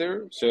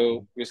further.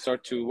 So we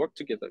start to work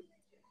together.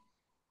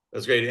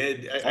 That's great.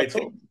 And I That's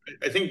think all.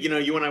 I think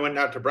you and I went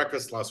out to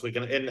breakfast last week,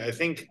 and I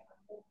think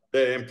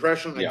the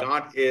impression I Yeah.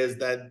 got is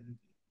that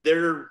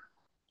they're.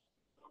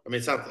 I mean,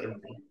 it's not.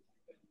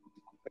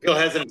 I feel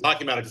hesitant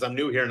talking about it because I'm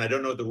new here and I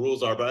don't know what the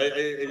rules are. But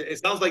it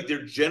sounds like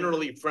they're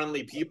generally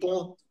friendly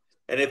people,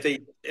 and if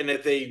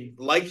they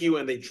like you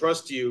and they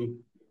trust you,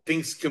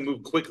 things can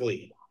move quickly,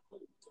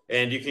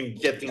 and you can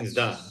get things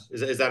done.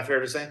 Is that fair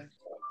to say?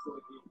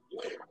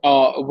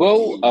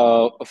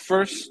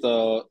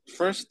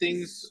 First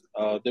things,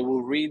 they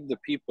will read the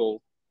people,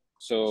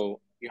 so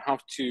you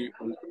have to,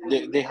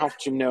 they have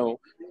to know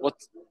what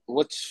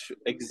what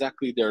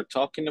exactly they're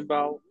talking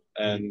about,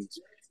 Mm-hmm. and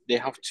they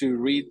have to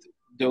read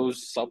those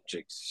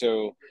subjects.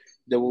 So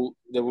they will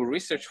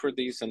research for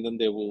this, and then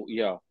they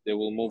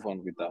will move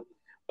on with that.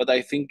 But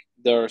I think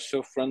they're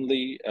so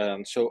friendly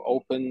and so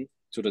open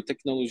to the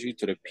technology,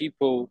 to the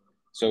people.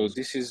 So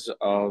this is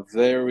a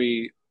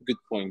very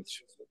good point.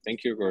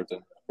 Thank you,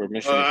 Gordon, for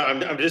mentioning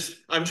that.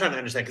 I'm trying to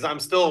understand because I'm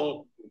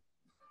still.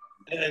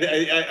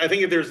 I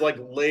think if there's like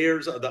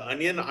layers of the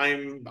onion,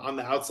 I'm on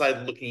the outside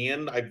looking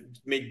in. I've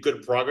made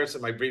good progress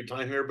in my brief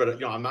time here, but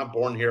I'm not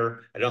born here.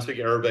 I don't speak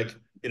Arabic.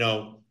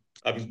 I'm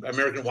an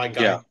American white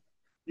guy.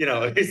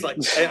 Yeah. It's like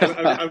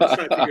I'm just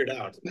trying to figure it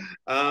out.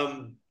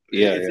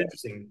 Yeah, It's yeah,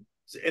 interesting.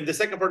 And the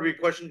second part of your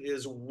question is,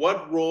 what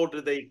role do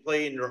they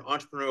play in your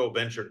entrepreneurial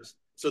ventures?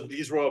 So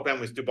these royal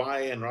families,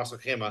 Dubai and Ras Al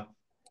Khaimah,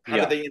 how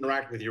do yeah. they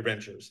interact with your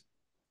ventures?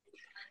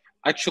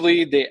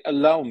 Actually, they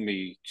allow me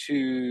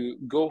to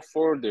go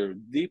further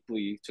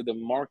deeply to the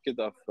market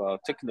of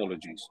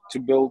technologies, to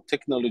build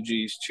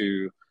technologies,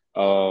 to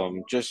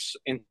just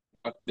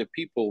interact the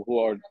people who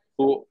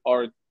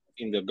are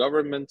in the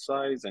government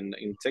side and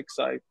in tech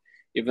side,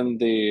 even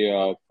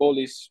the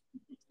police.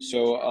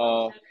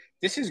 So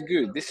this is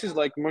good. This is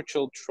like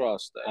mutual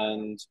trust,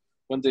 and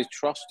when they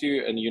trust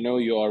you and you know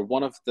you are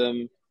one of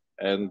them,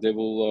 and they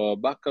will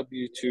back up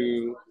you to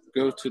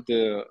go to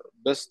the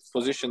best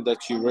position that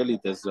you really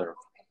deserve.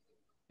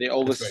 They That's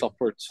always great.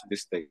 support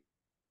this thing.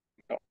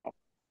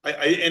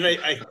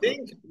 I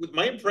think with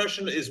my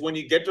impression is when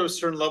you get to a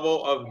certain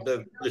level of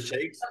the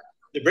sheikhs,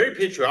 they're very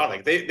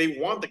patriotic. They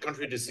want the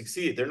country to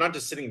succeed. They're not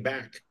just sitting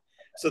back.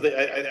 So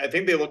I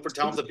think they look for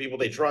talented people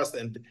they trust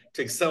and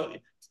to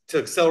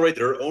accelerate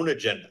their own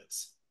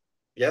agendas.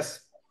 Yes.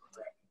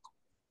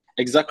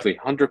 Exactly,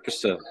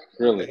 100%. I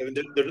Really. mean,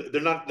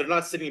 they're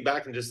not sitting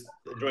back and just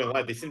enjoying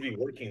life. They seem to be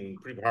working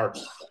pretty hard.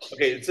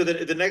 Okay, so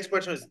the next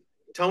question is,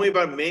 tell me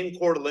about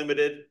MainCore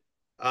Limited,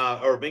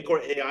 or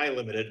MainCore.AI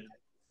Limited.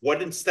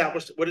 What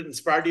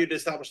inspired you to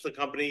establish the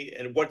company,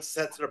 and what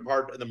sets it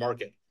apart in the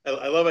market?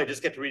 I love. I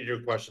just get to read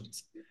your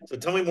questions. So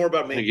tell me more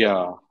about MainCore.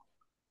 Yeah.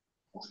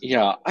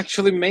 Yeah,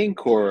 actually, main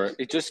core,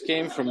 it just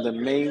came from the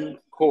main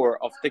core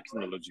of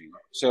technology.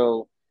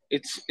 So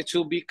it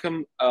will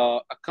become a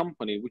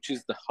company which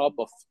is the hub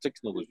of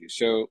technology.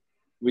 So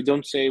we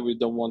don't say we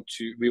want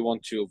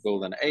to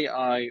build an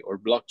AI or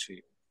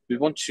blockchain. We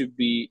want to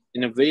be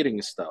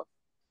innovating stuff.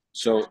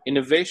 So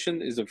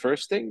innovation is the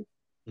first thing.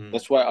 Mm,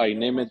 That's why I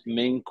name it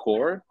main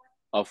core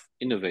of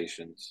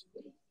innovations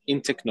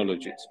in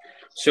technologies.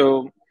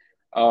 So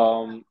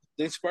the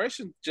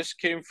inspiration just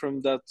came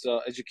from that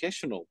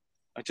educational.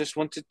 I just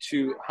wanted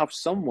to have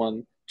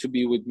someone to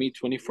be with me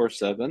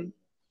 24/7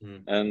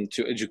 mm. and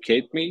to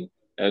educate me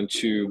and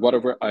to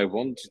whatever I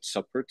want. It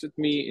supported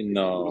me in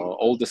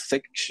all the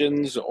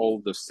sections,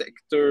 all the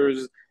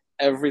sectors,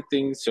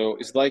 everything. So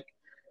it's like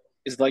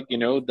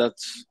that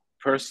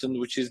person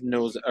which is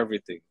knows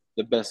everything,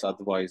 the best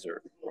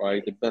advisor,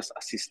 right? The best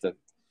assistant.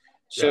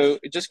 So Yes.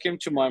 it just came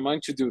to my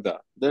mind to do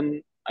that.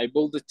 Then I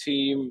built a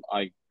team.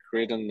 I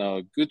created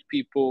good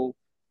people,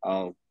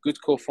 good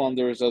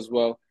co-founders as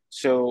well.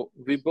 So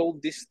we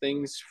built these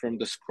things from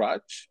the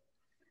scratch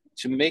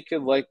to make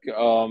it like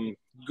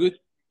good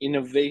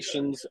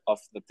innovations of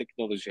the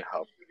technology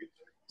hub.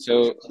 So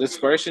the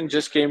inspiration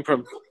just came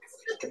from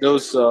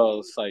those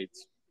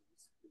sites.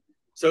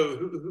 So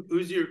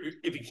who's your,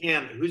 if you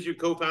can, who's your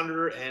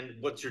co-founder and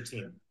what's your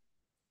team?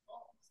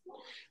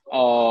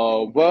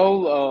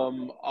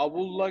 I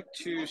would like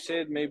to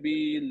say it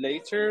maybe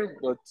later,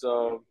 but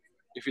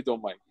if you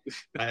don't mind.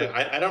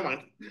 I don't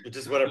mind. It's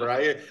just whatever.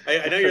 I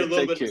know you're a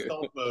little bit Thank in you.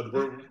 stealth mode.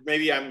 Where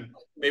maybe I'm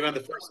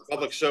the first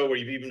public show where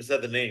you've even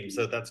said the name,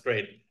 so that's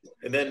great.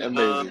 And then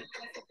Amazing.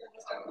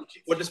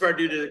 what inspired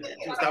you to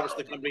establish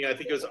the company? I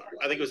think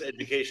it was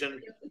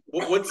education.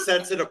 What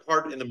sets it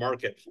apart in the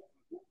market?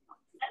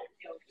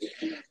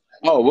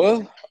 Oh,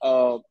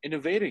 well,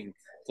 innovating.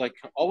 Like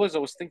always, I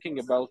was thinking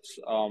about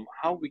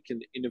how we can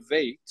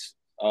innovate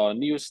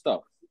new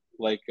stuff.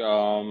 Like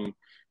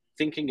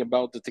thinking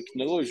about the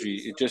technology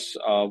is just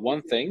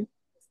one thing,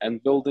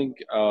 and building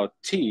a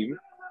team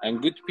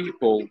and good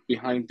people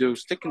behind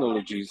those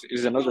technologies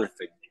is another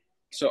thing.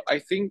 So I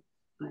think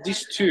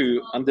these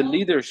two and the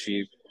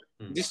leadership,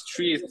 Hmm. these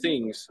three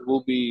things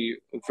will be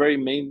very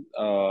main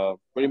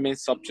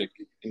subject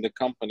in the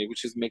company,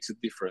 which is makes it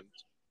different.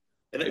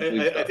 And I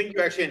believe I that. think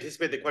you actually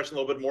anticipate the question a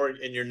little bit more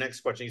in your next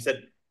question. You said,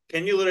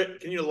 can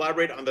you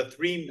elaborate on the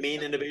three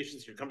main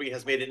innovations your company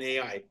has made in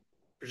AI,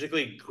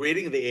 particularly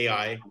creating the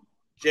AI,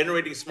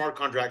 generating smart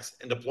contracts,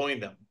 and deploying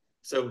them?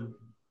 So,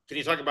 can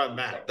you talk about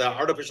that, the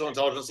artificial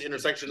intelligence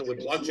intersection with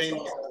blockchain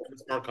and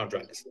smart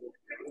contracts?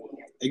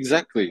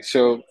 Exactly.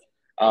 So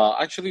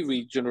actually, we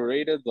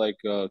generated like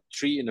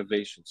three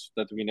innovations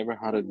that we never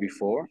had it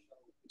before.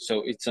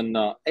 So it's an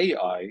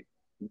AI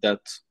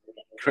that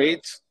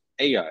creates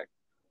AI.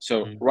 So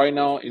Mm, right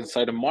now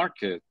inside the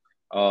market,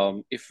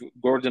 if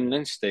Gordon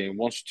Einstein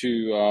wants to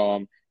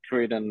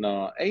create an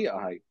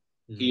AI,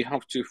 he mm.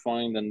 have to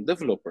find a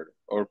developer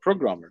or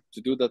programmer to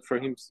do that for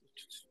him,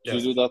 to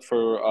Yes. do that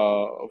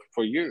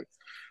for you.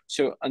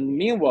 So, and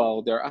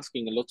meanwhile, they're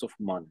asking a lot of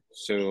money.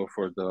 So,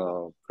 for the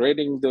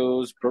creating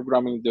those,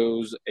 programming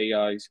those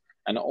AIs,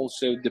 and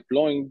also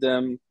deploying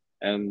them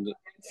and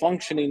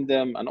functioning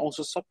them, and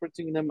also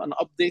supporting them and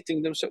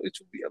updating them. So, it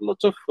will be a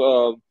lot of,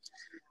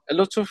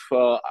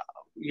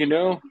 you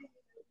know,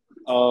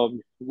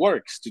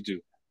 works to do,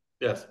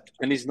 Yes.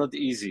 and it's not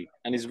easy,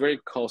 and it's very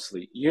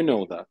costly. You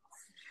know that.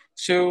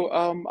 So,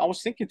 I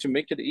was thinking to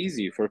make it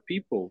easy for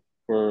people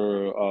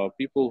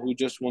who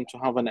just want to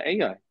have an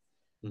AI.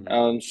 Mm,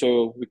 And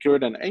so we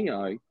create an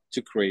AI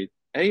to create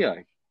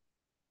AI.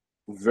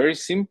 Very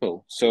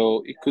simple.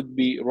 So it could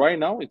be right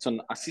now it's an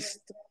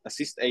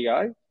assist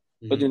AI,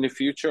 but in mm. the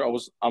future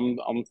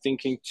I'm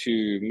thinking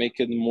to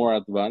make it more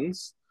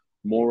advanced,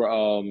 more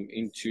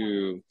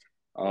into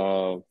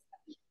uh,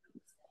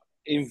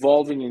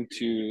 involving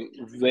into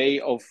way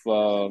of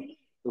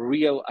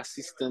real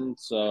assistant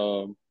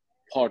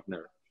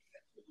partner.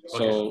 Okay.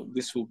 So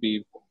this will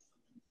be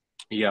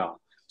yeah.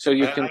 So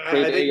you can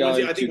create AI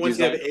I to think once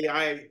you have design.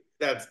 AI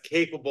that's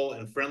capable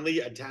and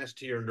friendly attached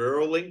to your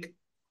Neuralink,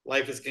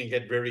 life is going to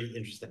get very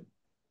interesting.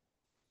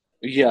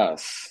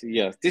 Yes,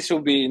 yes. This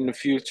will be in the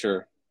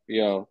future.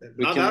 Yeah,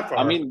 we Not can. that I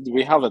far. mean,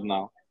 we have it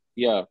now.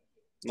 Yeah,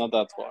 not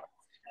that far,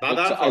 Not but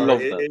that I far. love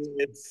that.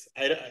 It's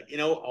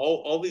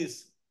all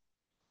these.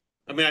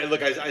 I mean,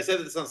 I said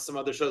this on some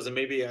other shows, and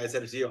maybe I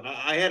said it to you.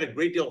 I had a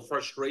great deal of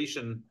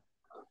frustration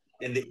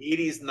in the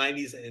 80s,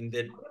 90s, and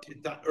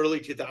the early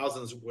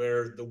 2000s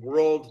where the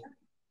world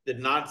did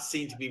not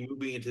seem to be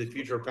moving into the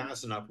future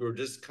fast enough. We were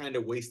just kind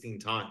of wasting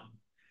time.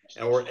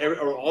 Or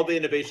all the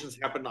innovations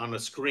happened on a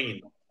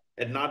screen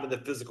and not in the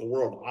physical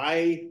world.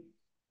 I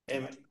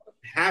am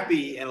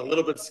happy and a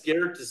little bit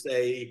scared to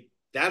say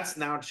that's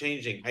now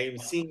changing. I am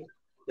seeing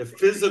the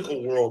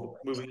physical world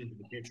moving into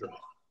the future,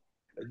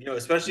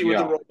 especially with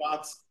the Yeah,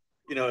 robots,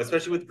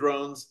 especially with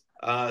drones,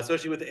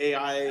 especially with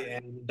AI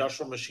and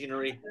industrial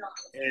machinery,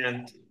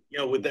 and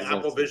with the Apple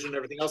exactly. Vision and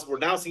everything else. We're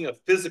now seeing a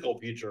physical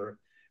future,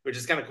 which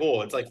is kind of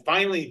cool. It's like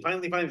finally,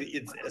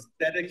 it's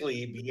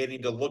aesthetically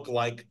beginning to look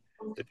like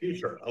the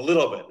future a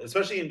little bit,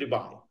 especially in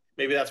Dubai.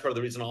 Maybe that's part of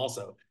the reason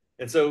also.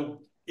 And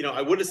so,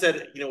 I would have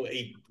said,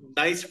 a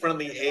nice,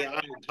 friendly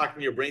AI talking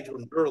to your brain through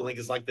a Neuralink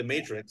is like the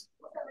Matrix.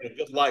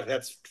 Good luck.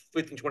 That's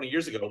 15, 20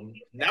 years ago.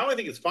 Now I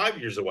think it's 5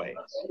 years away.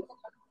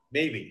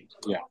 Maybe.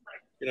 Yeah,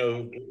 You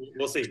know,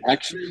 we'll see.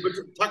 actually, But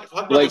talk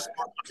about the like,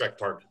 smart contract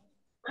part.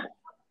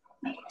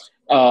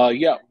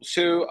 yeah.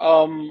 So,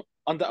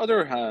 on the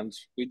other hand,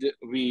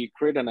 we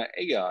create an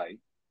AI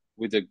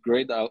with a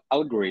great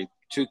algorithm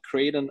to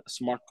create a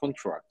smart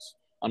contract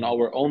on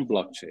our own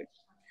blockchain.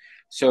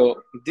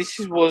 So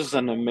was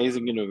an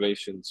amazing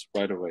innovations,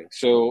 by the way.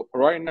 So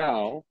right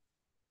now,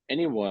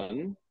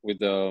 anyone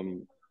with a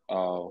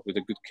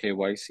good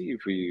KYC,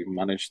 if we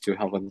manage to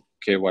have a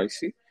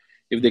KYC,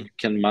 if they Mm-hmm.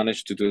 can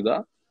manage to do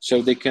that,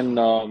 so they can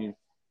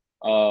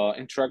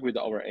interact with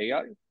our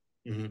AI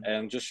Mm-hmm.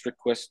 and just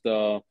request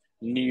the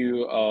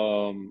new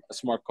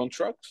smart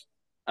contracts,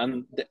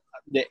 and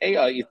the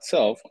AI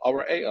itself,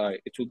 our AI,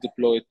 it will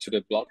deploy it to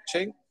the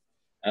blockchain,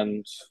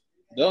 and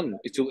done.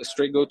 It will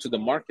straight go to the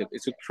market.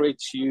 It will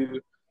create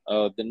you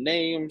the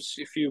names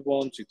if you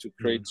want. It will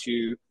Mm-hmm. create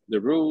you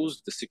the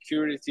rules, the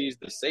securities,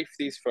 the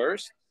safeties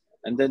first,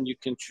 and then you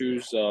can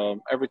choose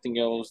everything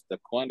else, the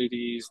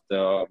quantities,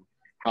 the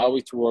how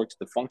it works,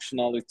 the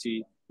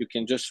functionality. You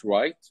can just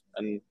write,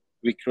 and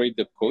we create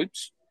the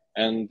codes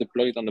and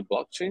deploy it on the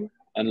blockchain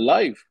and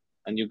live.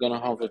 And you're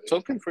gonna have a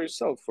token for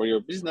yourself, for your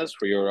business,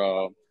 for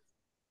your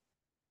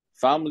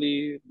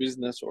family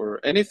business, or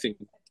anything,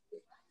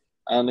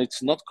 and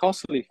it's not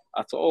costly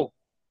at all.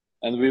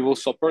 And we will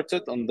support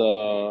it on the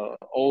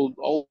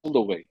all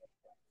the way.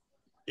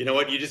 You know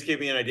what? You just gave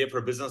me an idea for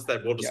a business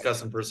that we'll Yeah.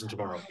 discuss in person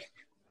tomorrow.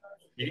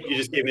 You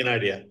just gave me an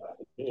idea.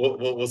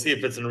 We'll see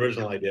if it's an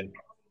original idea.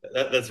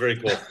 That's very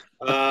cool.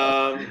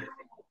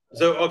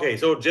 So okay,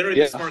 so generate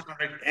the Yeah. smart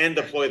contract and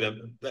deploy them.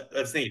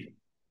 That's neat.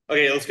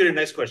 Okay, let's get to your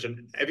next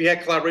question. Have you had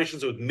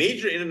collaborations with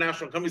major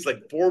international companies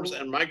like Forbes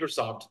and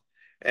Microsoft?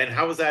 And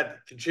how has that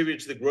contributed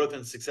to the growth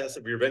and success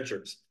of your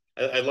ventures?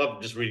 I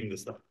love just reading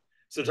this stuff.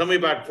 So tell me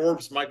about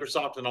Forbes,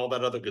 Microsoft, and all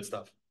that other good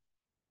stuff.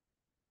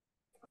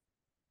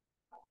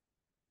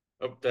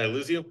 Oh, did I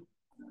lose you?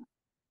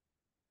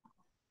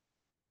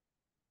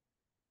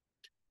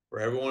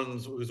 For everyone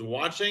who's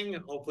watching,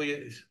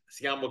 hopefully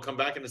Siam will come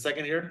back in a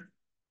second here.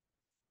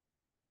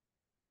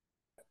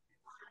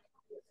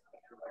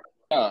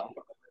 Yeah.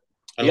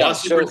 I Yeah.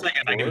 lost you for a So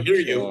second. I can hear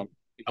Forbes, you.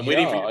 I'm yeah,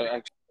 waiting for you. I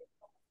actually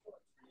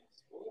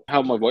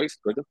have my voice,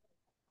 Gordon.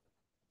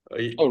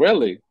 You, Oh,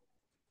 really?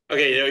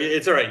 okay,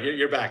 it's all right.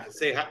 You're back.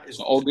 Say hi.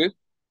 So all good.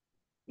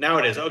 Now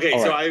it is. Okay,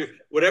 All so right.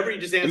 whatever you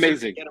just answered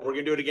Amazing. again, we're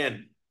gonna do it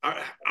again.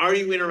 Are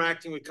you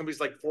interacting with companies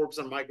like Forbes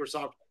and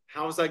Microsoft?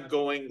 How's that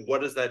going?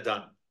 What has that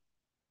done?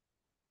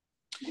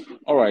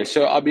 All right,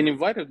 so I've been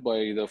invited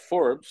by the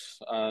Forbes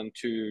and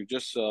to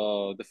just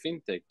the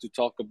fintech to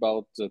talk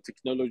about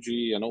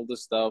technology and all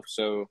this stuff.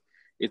 So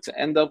it's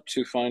end up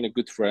to find a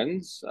good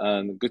friends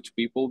and good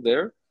people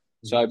there.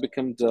 So Mm-hmm. I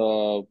become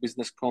the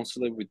business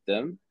counselor with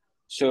them.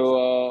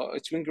 So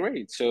it's been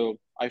great. So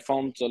I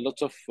found a lot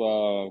of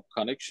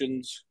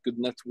connections, good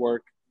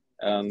network,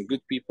 and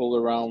good people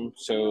around.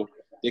 So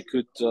they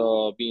could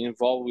be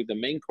involved with the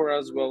main core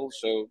as well.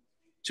 So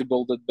to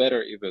build it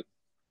better even.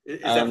 Is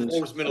that And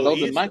Forbes Middle about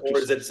the East or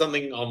is Microsoft, it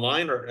something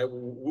online or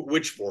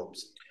which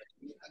Forbes?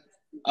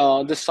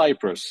 the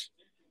Cyprus,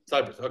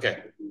 Cyprus.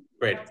 Okay,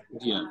 great.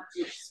 yeah,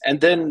 and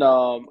then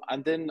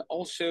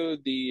also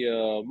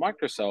the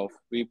Microsoft.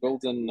 We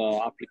built an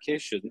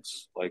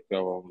applications like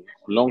a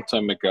long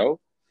time ago,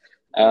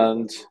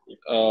 and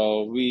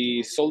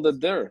we sold it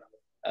there,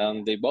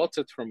 and they bought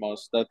it from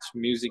us. That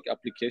music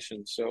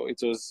application, so it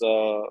was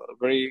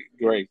very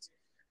great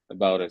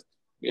about it.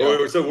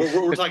 Yeah, So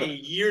we're talking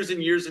years and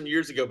years and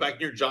years ago, back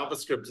in your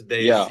JavaScript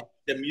days, yeah,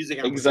 the music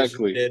application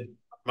exactly, did.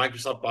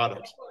 Microsoft bought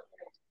it.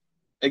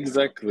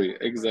 exactly.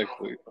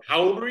 How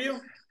old were you?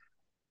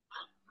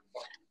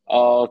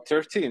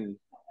 13.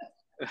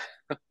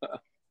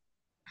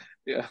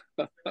 Yeah.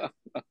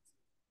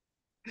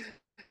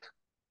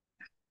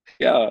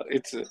 Yeah,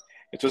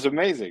 it was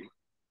amazing.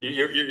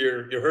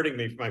 You're hurting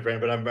me, my friend,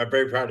 but I'm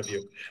very proud of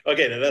you.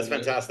 Okay, that's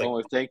fantastic.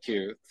 Oh, thank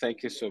you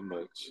so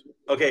much.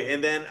 Okay,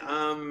 and then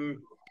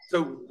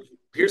so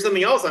here's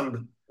something else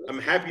I'm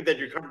happy that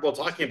you're comfortable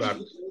talking about.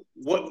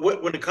 What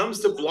when it comes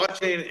to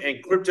blockchain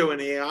and crypto and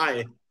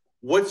AI,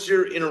 what's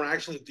your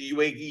interaction with the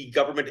UAE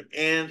government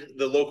and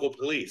the local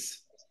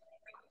police?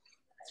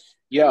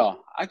 Yeah,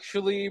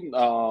 actually,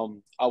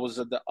 I was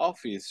at the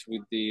office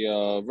with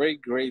the very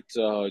great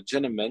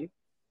gentleman,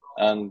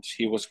 and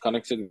he was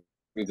connected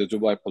with the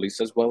Dubai police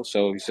as well.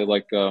 So he said,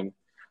 like,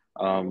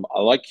 I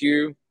like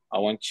you. I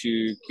want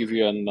to give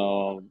you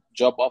an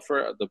job offer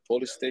at the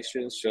police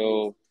station.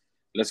 So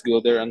let's go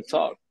there and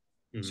talk.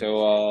 So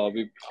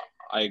Mhm.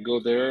 I go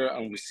there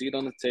and we sit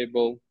on the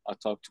table. I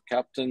talk to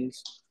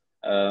captains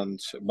and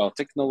about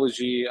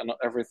technology and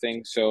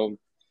everything. So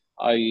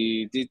I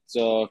did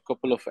a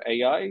couple of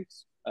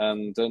AIs,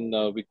 and then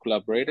we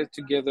collaborated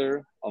together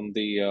on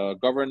the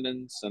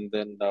governance, and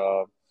then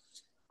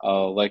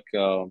like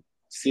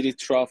city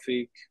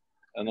traffic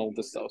and all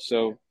this stuff.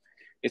 So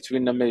it's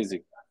been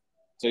amazing.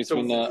 So it's So,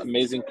 been an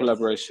amazing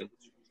collaboration.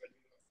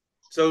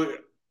 so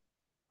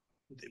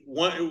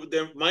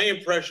my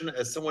impression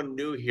as someone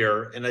new here,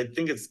 and I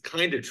think it's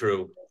kind of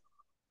true,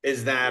 is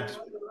that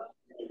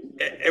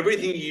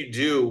everything you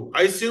do,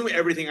 I assume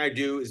everything I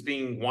do is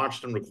being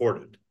watched and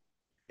recorded,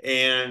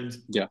 and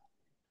Yeah,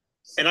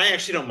 I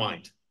actually don't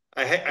mind.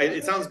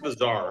 It sounds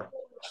bizarre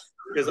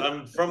because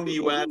I'm from the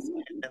U.S.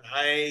 and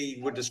I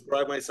would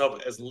describe myself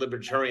as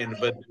libertarian,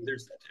 but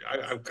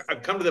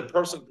I've come to the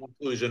personal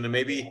conclusion, and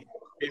maybe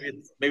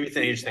it's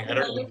an age thing. I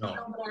don't even know.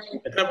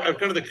 I've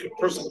come to the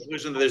personal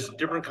conclusion that there's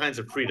different kinds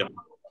of freedom.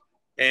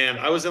 And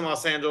I was in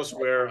Los Angeles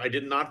where I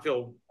did not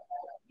feel.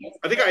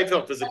 I think I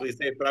felt physically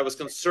safe, but I was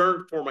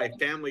concerned for my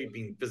family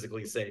being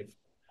physically safe.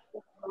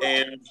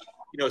 And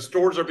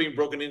stores are being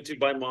broken into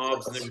by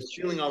mobs, and they're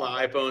stealing all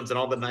the iPhones and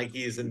all the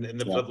Nikes and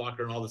the yeah, Foot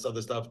Locker and all this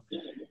other stuff.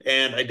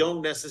 And I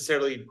don't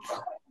necessarily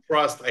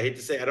trust. I hate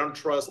to say, I don't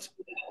trust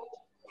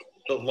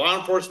the law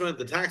enforcement,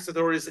 the tax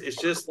authorities. It's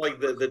just like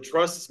the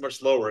trust is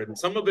much lower, and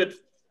some of it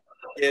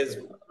is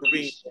we're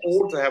being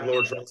told to have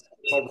lower trust,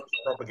 called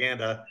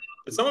propaganda,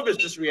 but some of it's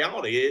just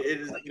reality. It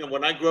is,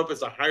 when I grew up,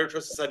 it's a higher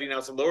trust society, now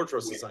it's a lower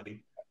trust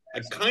society. I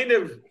kind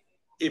of,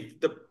 if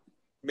the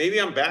maybe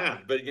I'm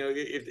bad, but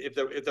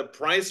if the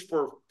price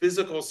for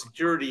physical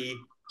security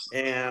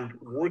and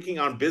working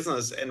on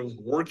business and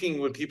working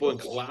with people and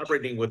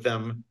collaborating with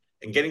them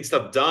and getting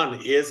stuff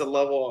done is a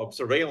level of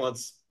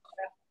surveillance.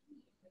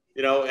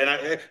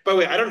 And by the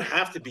way, I don't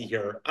have to be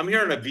here. I'm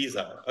here on a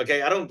visa.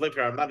 Okay. I don't live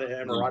here. I'm not an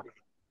yeah, Emirati.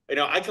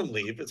 I can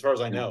leave as far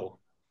as I yeah, know.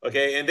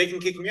 Okay. And they can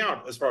kick me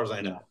out as far as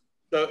I yeah, know.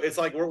 So it's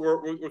like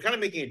we're kind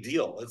of making a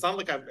deal. It's not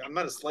like I'm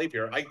not a slave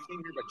here. I came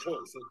here by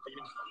choice.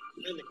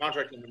 I'm in the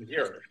contract and I'm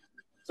here.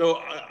 So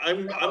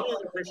I'm under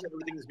the impression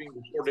everything is being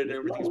recorded and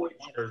everything's being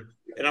monitored,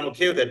 and I'm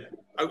okay with it.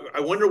 I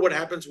wonder what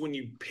happens when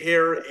you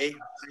pair AI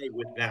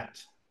with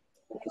that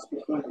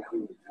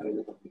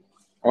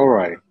all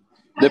right.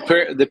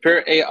 The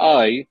pair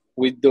AI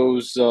with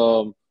those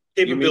you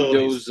mean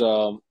capabilities.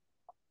 those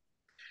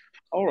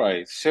all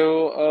right.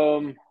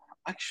 So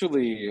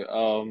actually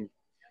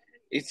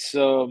it's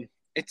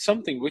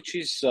something which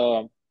is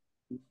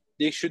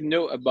they should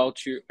know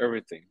about you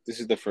everything. This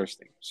is the first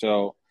thing.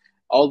 So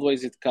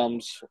always it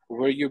comes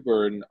where you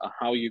born,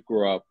 how you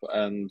grew up,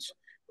 and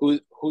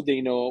who they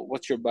know,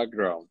 what's your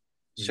background.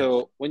 Mhm.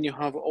 So when you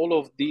have all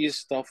of these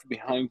stuff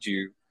behind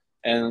you,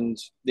 and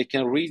they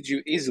can read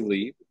you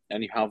easily,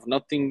 and you have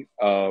nothing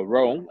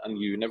wrong, and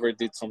you never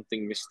did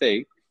something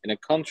mistake in a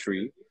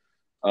country,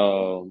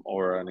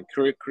 or on a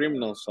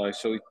criminal side,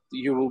 so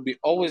you will be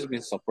always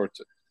been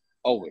supported,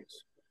 always,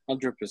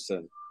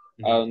 100%.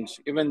 Mhm. And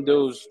even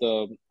those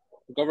the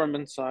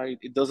government side,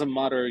 it doesn't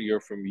matter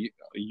you're from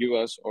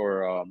U.S. or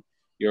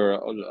you're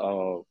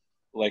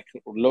like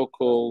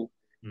local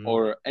Mhm.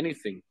 or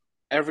anything.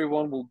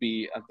 Everyone will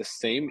be at the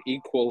same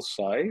equal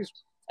size,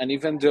 and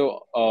even though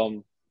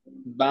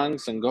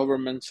banks and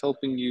governments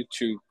helping you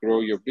to grow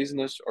your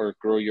business or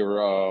grow your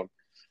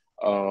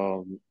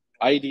um,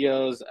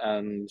 ideas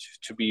and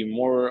to be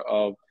more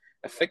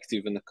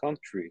effective in the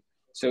country.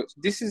 So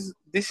this is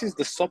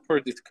the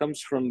support that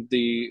comes from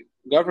the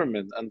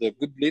government and the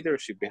good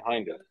leadership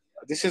behind it.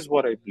 This is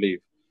what I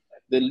believe.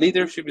 The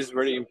leadership is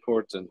very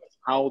important.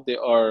 How they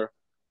are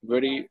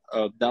very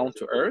down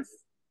to earth,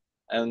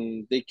 and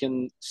they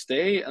can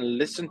stay and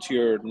listen to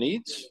your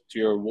needs, to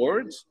your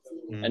words.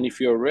 And Mhm. if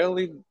you're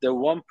really the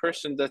one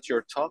person that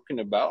you're talking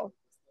about,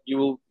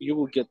 you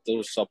will get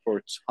those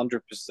supports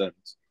 100%.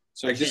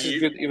 So Actually, this is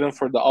good even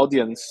for the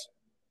audience.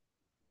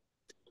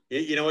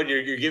 you know what?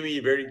 You're giving me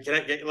very. Can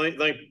I let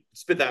me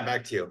spit that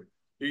back to you?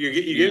 You're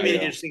giving Yeah, me an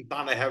yeah, interesting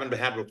thought I haven't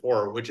had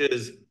before, which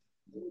is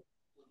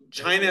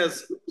China's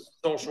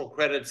social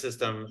credit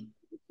system,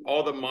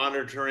 all the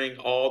monitoring,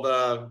 all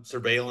the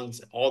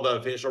surveillance, all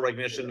the facial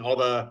recognition, all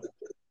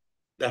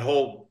that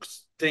whole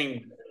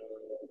thing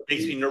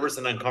makes me nervous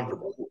and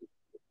uncomfortable.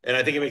 And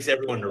I think it makes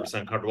everyone nervous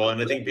and uncomfortable.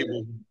 And I think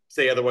people who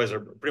say otherwise are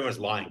pretty much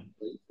lying.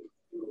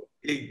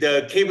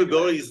 The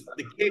capabilities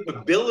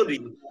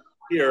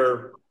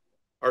here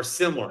are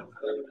similar,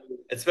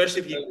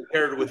 especially if you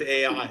compare it with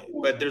AI.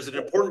 But there's an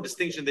important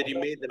distinction that you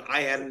made that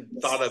I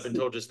hadn't thought of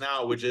until just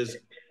now, which is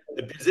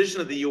the position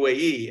of the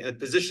UAE and the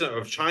position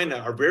of China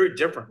are very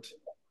different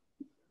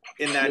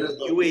in that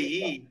the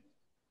UAE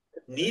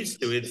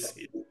it's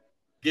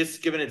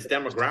just given its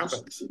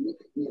demographics,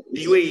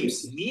 the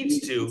UAE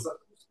needs to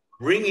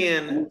bring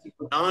in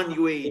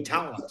non-UAE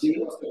talent,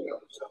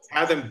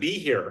 have them be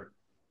here,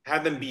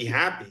 have them be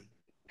happy,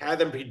 have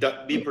them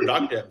be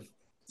productive.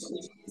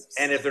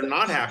 And if they're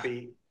not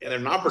happy and they're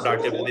not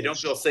productive and they don't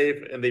feel safe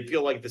and they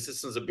feel like the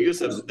system's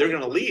abusive, they're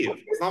going to leave.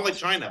 It's not like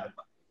China,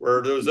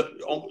 where there's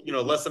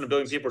less than a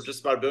billion people, or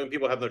just about a billion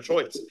people have no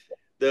choice.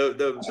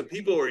 The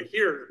people who are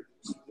here,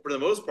 for the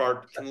most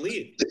part, can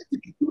leave.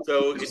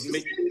 So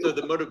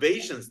the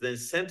motivations, the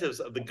incentives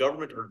of the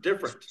government are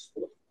different.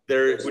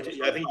 Which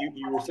I think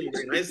you were saying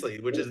very nicely,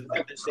 which is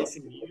that they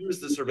can use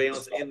the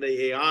surveillance in the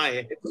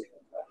AI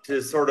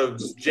to sort of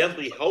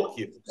gently help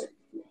you.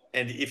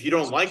 And if you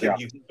don't like it, Yeah.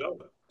 you can go.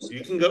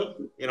 You can go.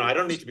 I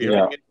don't need to be here. I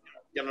Yeah.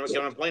 can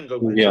get on a plane and go.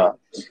 Yeah.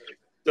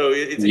 So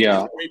it's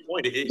Yeah. a great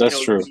point. That's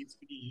true. You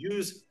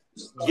use,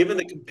 given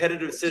the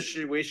competitive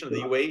situation of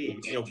the UAE,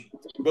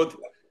 both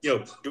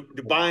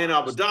Dubai and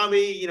Abu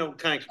Dhabi,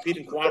 kind of compete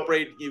and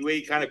cooperate.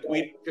 UAE kind of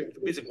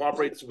competes and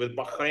cooperates with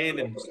Bahrain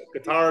and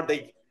Qatar. They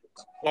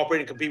cooperate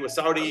and compete with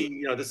Saudi.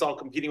 This is all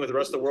competing with the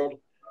rest of the world.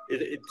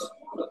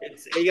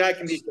 It's AI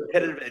can be a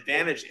competitive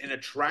advantage in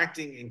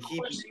attracting and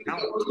keeping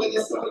talent.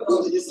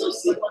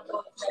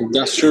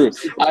 That's true.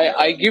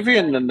 I give you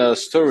a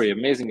story,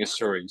 amazing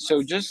story.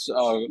 So just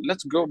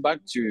let's go back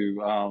to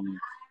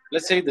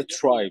let's say the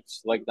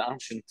tribes, like the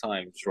ancient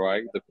times,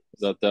 right?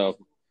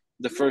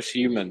 The first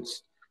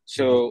humans.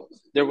 So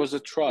there was a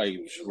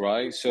tribes,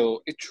 right?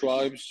 So each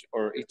tribes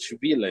or each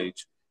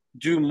village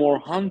do more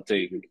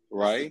hunting,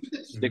 right?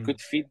 They could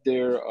feed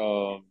their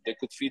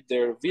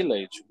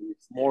village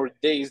more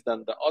days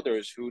than the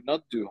others who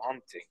not do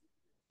hunting,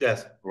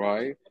 Yes.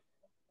 right?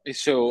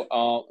 So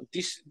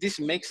this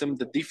makes them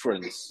the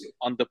difference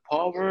on the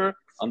power,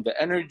 on the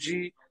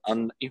energy, on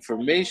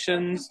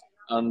informations,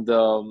 and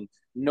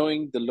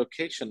knowing the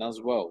location as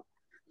well.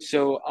 So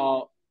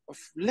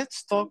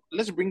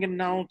let's bring it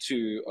now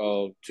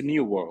to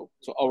new world,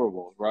 to our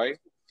world, right?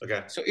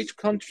 Okay. So each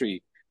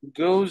country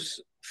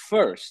goes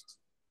first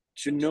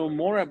to know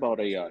more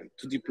about AI,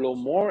 to deploy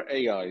more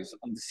AIs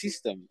on the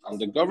system, on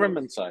the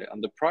government side,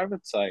 on the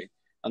private side,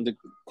 on the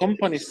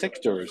company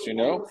sectors,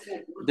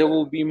 they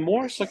will be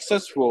more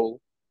successful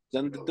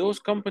than those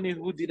companies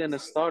who didn't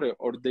start it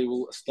or they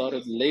will start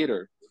it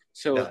later.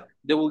 So Yeah.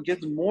 they will get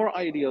more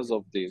ideas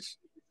of this,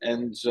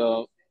 and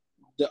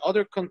the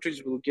other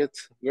countries will get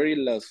very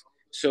less.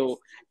 So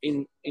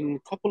in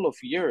couple of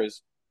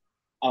years,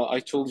 I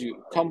told you,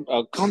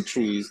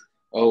 countries,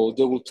 oh,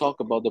 they will talk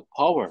about the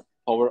power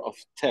of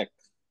tech.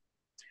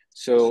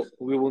 So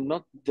we will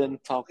not then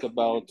talk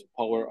about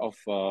power of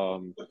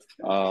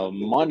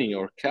money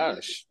or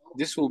cash.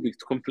 This will be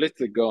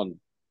completely gone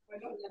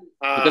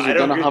because I we're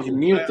don't gonna agree with have you.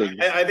 new things.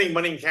 I think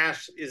money and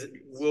cash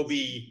will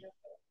be,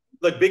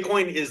 look,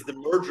 Bitcoin is the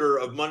merger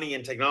of money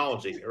and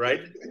technology,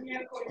 right?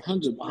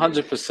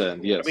 100%,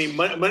 I yes, mean,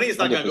 money is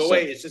not going to go 100%.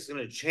 away. It's just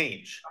going to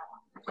change.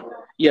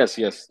 Yes,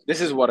 yes. This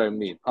is what I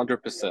mean.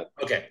 100%.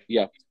 Okay.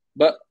 Yeah,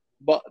 but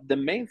the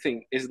main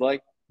thing is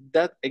like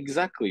that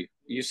exactly.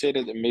 You said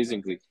it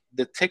amazingly.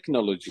 The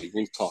technology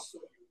will talk.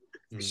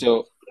 So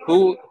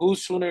who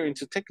sooner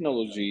into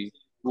technology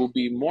will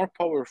be more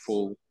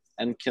powerful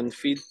and can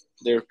feed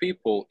their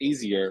people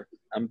easier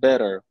and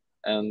better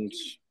and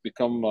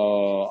become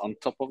on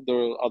top of the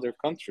other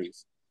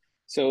countries.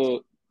 So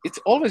it's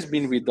always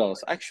been with us.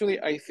 Actually,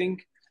 I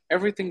think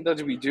everything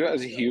that we do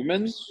as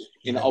humans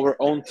in our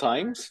own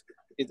times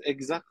is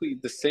exactly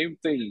the same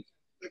thing.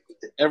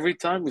 Every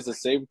time is the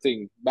same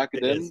thing. Back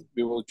It is. then,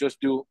 we will just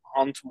do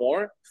hunt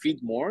more, feed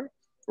more.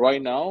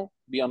 Right now,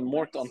 be on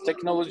more on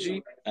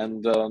technology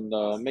and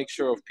make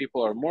sure of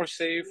people are more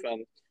safe. And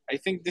I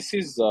think this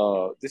is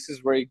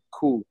very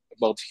cool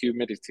about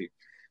humanity.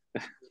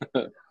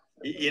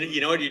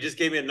 You know what? You just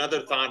gave me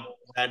another thought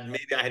that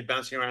maybe I had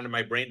bouncing around in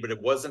my brain, but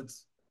it wasn't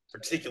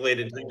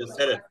articulated until you just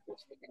said it,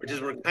 which is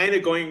we're kind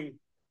of going,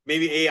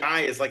 maybe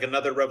AI is like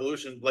another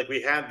revolution. Like we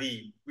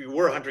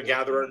were hunter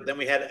gatherer, then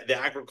we had the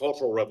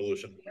agricultural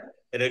revolution,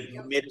 and it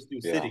made us do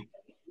Yeah, city.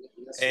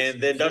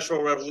 And the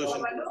industrial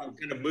revolution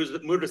kind of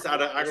moved us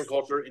out of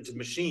agriculture into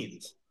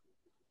machines,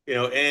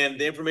 and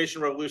the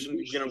information revolution,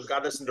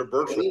 got us into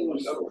virtual.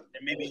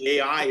 And maybe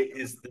AI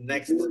is the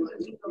next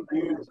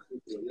huge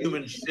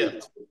human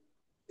shift.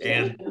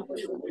 And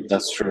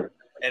that's true.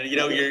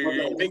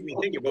 you make me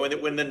think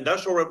about when the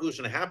industrial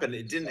revolution happened,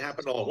 it didn't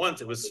happen all at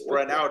once. It was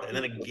spread out, and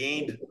then it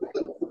gained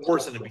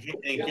force, and it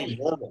became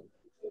normal.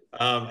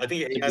 I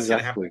think AI is going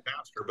to happen Exactly.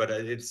 faster, but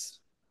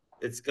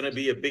it's going to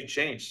be a big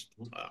change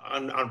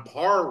on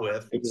par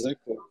with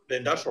Exactly. the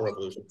industrial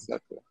revolution.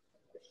 Exactly.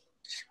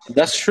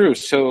 That's true.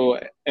 So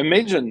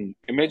imagine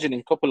in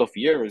a couple of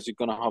years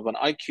you're gonna have an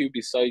IQ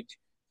beside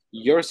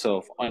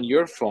yourself on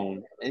your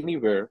phone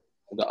anywhere,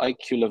 the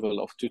IQ level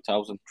of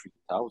 2000,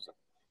 3000.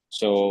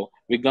 So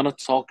we're gonna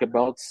talk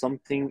about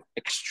something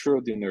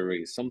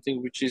extraordinary,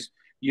 something which is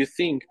you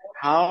think,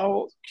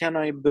 how can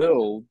I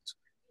build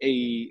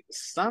a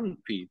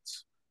sandpit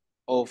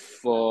of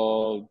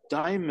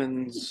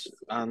diamonds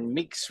and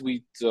mix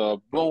with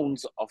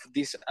bones of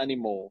this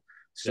animal,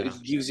 so it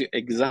Yeah. gives you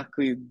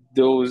exactly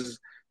those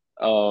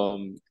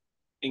um,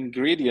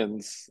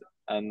 ingredients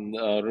and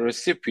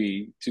recipe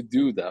to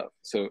do that.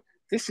 So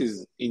this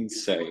is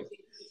insane.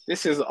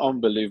 This is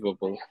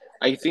unbelievable.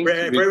 I think For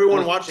with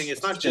everyone watching, those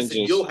it's not just that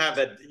changes, you'll have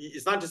that.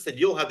 It's not just that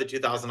you'll have the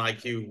 2000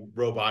 IQ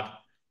robot.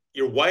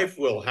 Your wife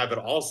will have it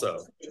also.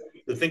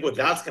 To think what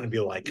that's going to be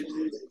like.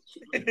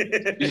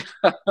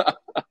 Ah!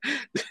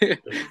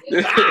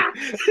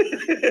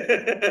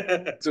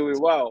 so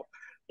wow,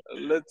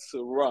 let's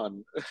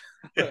run.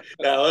 Yeah,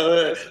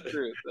 That's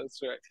true. That's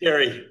right.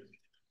 scary.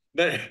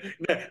 Now,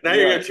 now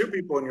you Right. got two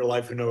people in your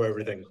life who know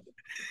everything.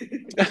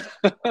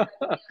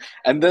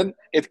 And then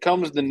it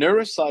comes the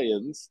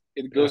neuroscience,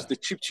 it goes Yeah. the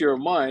chip to your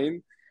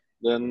mind,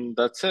 then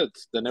that's it.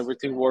 Then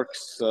everything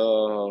works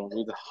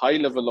with a high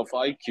level of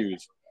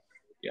IQs.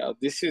 Yeah,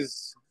 this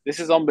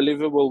is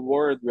unbelievable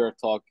world we are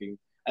talking.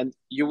 And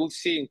you will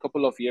see in a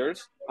couple of years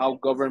how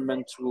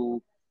governments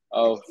will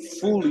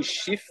fully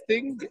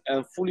shifting and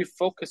fully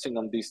focusing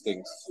on these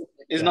things.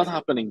 It's Yeah. not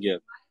happening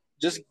yet.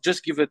 Just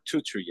give it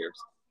 2 3 years.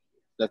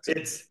 That's it.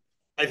 It's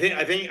I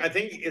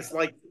think it's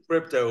like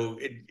crypto.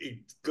 It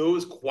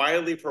goes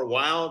quietly for a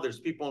while. There's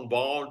people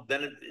involved,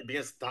 then it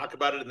begins to talk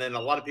about it, and then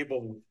a lot of people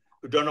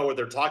who don't know what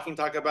they're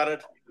talk about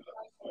it,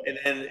 and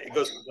then it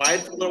goes quiet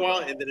for a little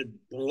while, and then it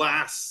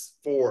blasts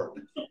forward.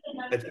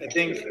 I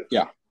think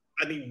Yeah,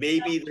 I mean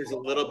maybe there's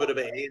a little bit of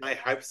an AI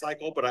hype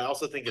cycle, but I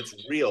also think it's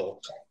real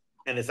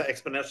and it's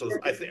exponential.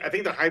 I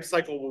think the hype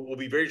cycle will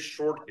be very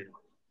short here.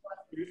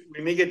 We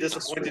may get that's true.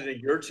 disappointed in a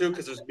year or two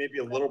because there's maybe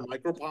a little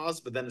micro pause,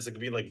 but then it's going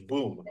to be like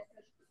boom.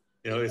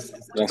 It's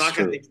That's not going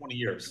to true. take 20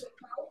 years,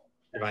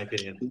 in my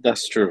opinion.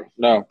 That's true.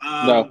 No,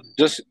 no. Um,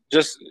 Just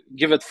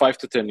give it 5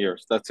 to 10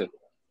 years. That's it.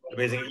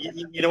 Amazing.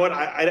 You know what?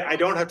 I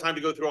don't have time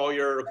to go through all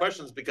your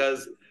questions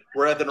because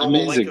we're at the normal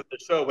length Amazing. of the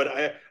show. But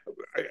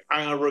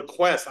I'm gonna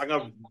request. I'm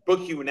gonna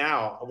book you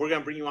now. We're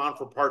gonna bring you on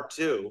for part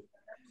two,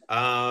 maybe in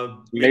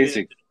a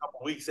Amazing. couple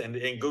of weeks, and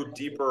go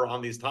deeper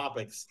on these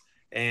topics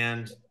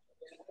and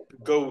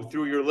go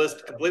through your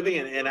list completely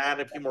and add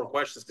a few more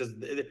questions because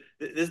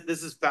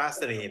this is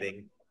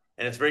fascinating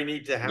and it's very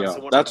neat to have Yeah,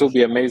 someone on that the will be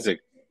show. amazing.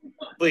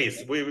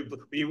 Please,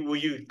 will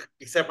you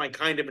accept my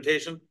kind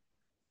invitation?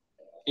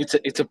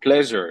 It's a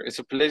pleasure. It's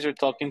a pleasure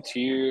talking to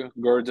you,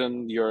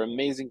 Gordon. You're an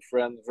amazing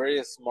friend,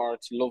 very smart,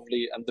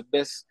 lovely, and the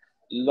best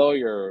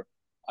lawyer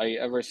I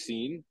ever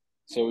seen.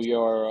 So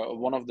you're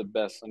one of the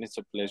best, and it's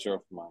a pleasure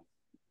of mine.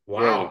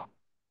 Really. Wow.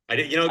 I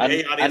did, And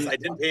hey, audience, and I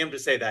didn't pay him to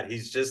say that.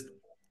 He's just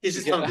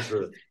telling yeah, the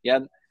truth. yeah,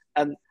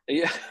 and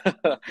yeah,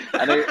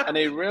 and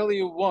I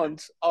really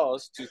want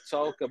us to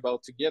talk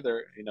about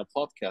together in a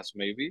podcast,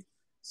 maybe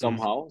Mm.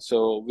 somehow,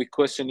 so we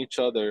question each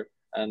other,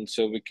 and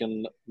so we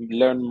can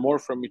learn more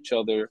from each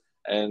other,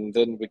 and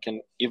then we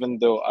can, even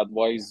though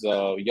advise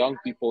young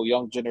people,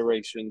 young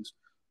generations,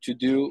 to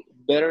do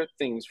better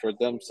things for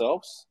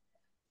themselves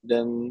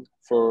than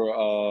for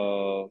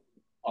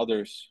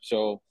others.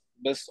 So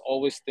best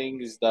always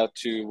thing is that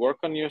to work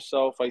on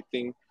yourself. I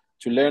think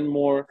to learn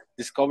more,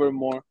 discover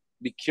more,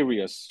 be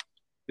curious.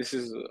 This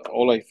is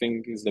all I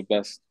think is the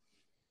best.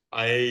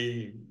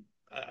 I,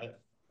 I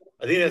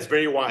I think that's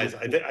very wise.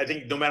 I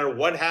think no matter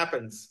what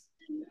happens,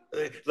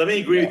 let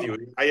me agree with Yeah,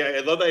 you. I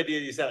love the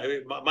idea you said. I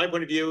mean, my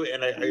point of view,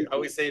 and I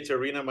always say it to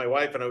Arena, my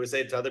wife, and I always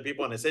say it to other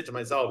people, and I say it to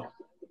myself,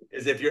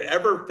 is if you're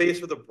ever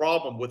faced with a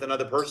problem with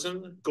another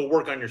person, go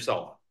work on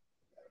yourself.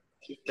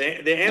 The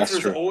answer that's is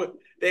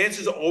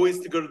true. always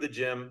to go to the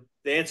gym.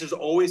 The answer is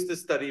always to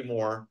study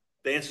more.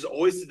 The answer is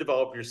always to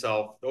develop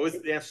yourself.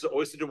 The answer is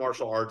always to do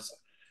martial arts.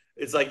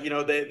 It's like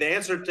the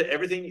answer to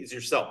everything is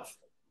yourself.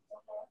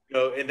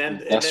 And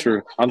then That's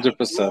true. the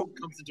 100%. world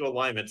comes into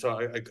alignment. So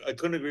I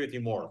couldn't agree with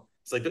you more.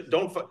 It's like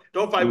don't fight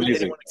with Amazing.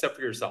 anyone except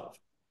for yourself.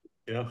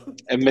 You know.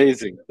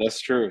 Amazing. That's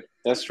true.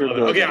 That's true, Okay,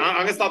 Gordon. I'm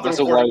gonna stop the That's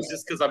a recording wise.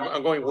 just because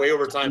I'm going way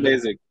over time. But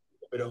Amazing.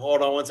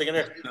 hold on one second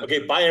here. Okay,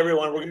 bye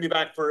everyone. We're gonna be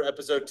back for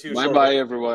episode two Bye shortly. bye, everyone.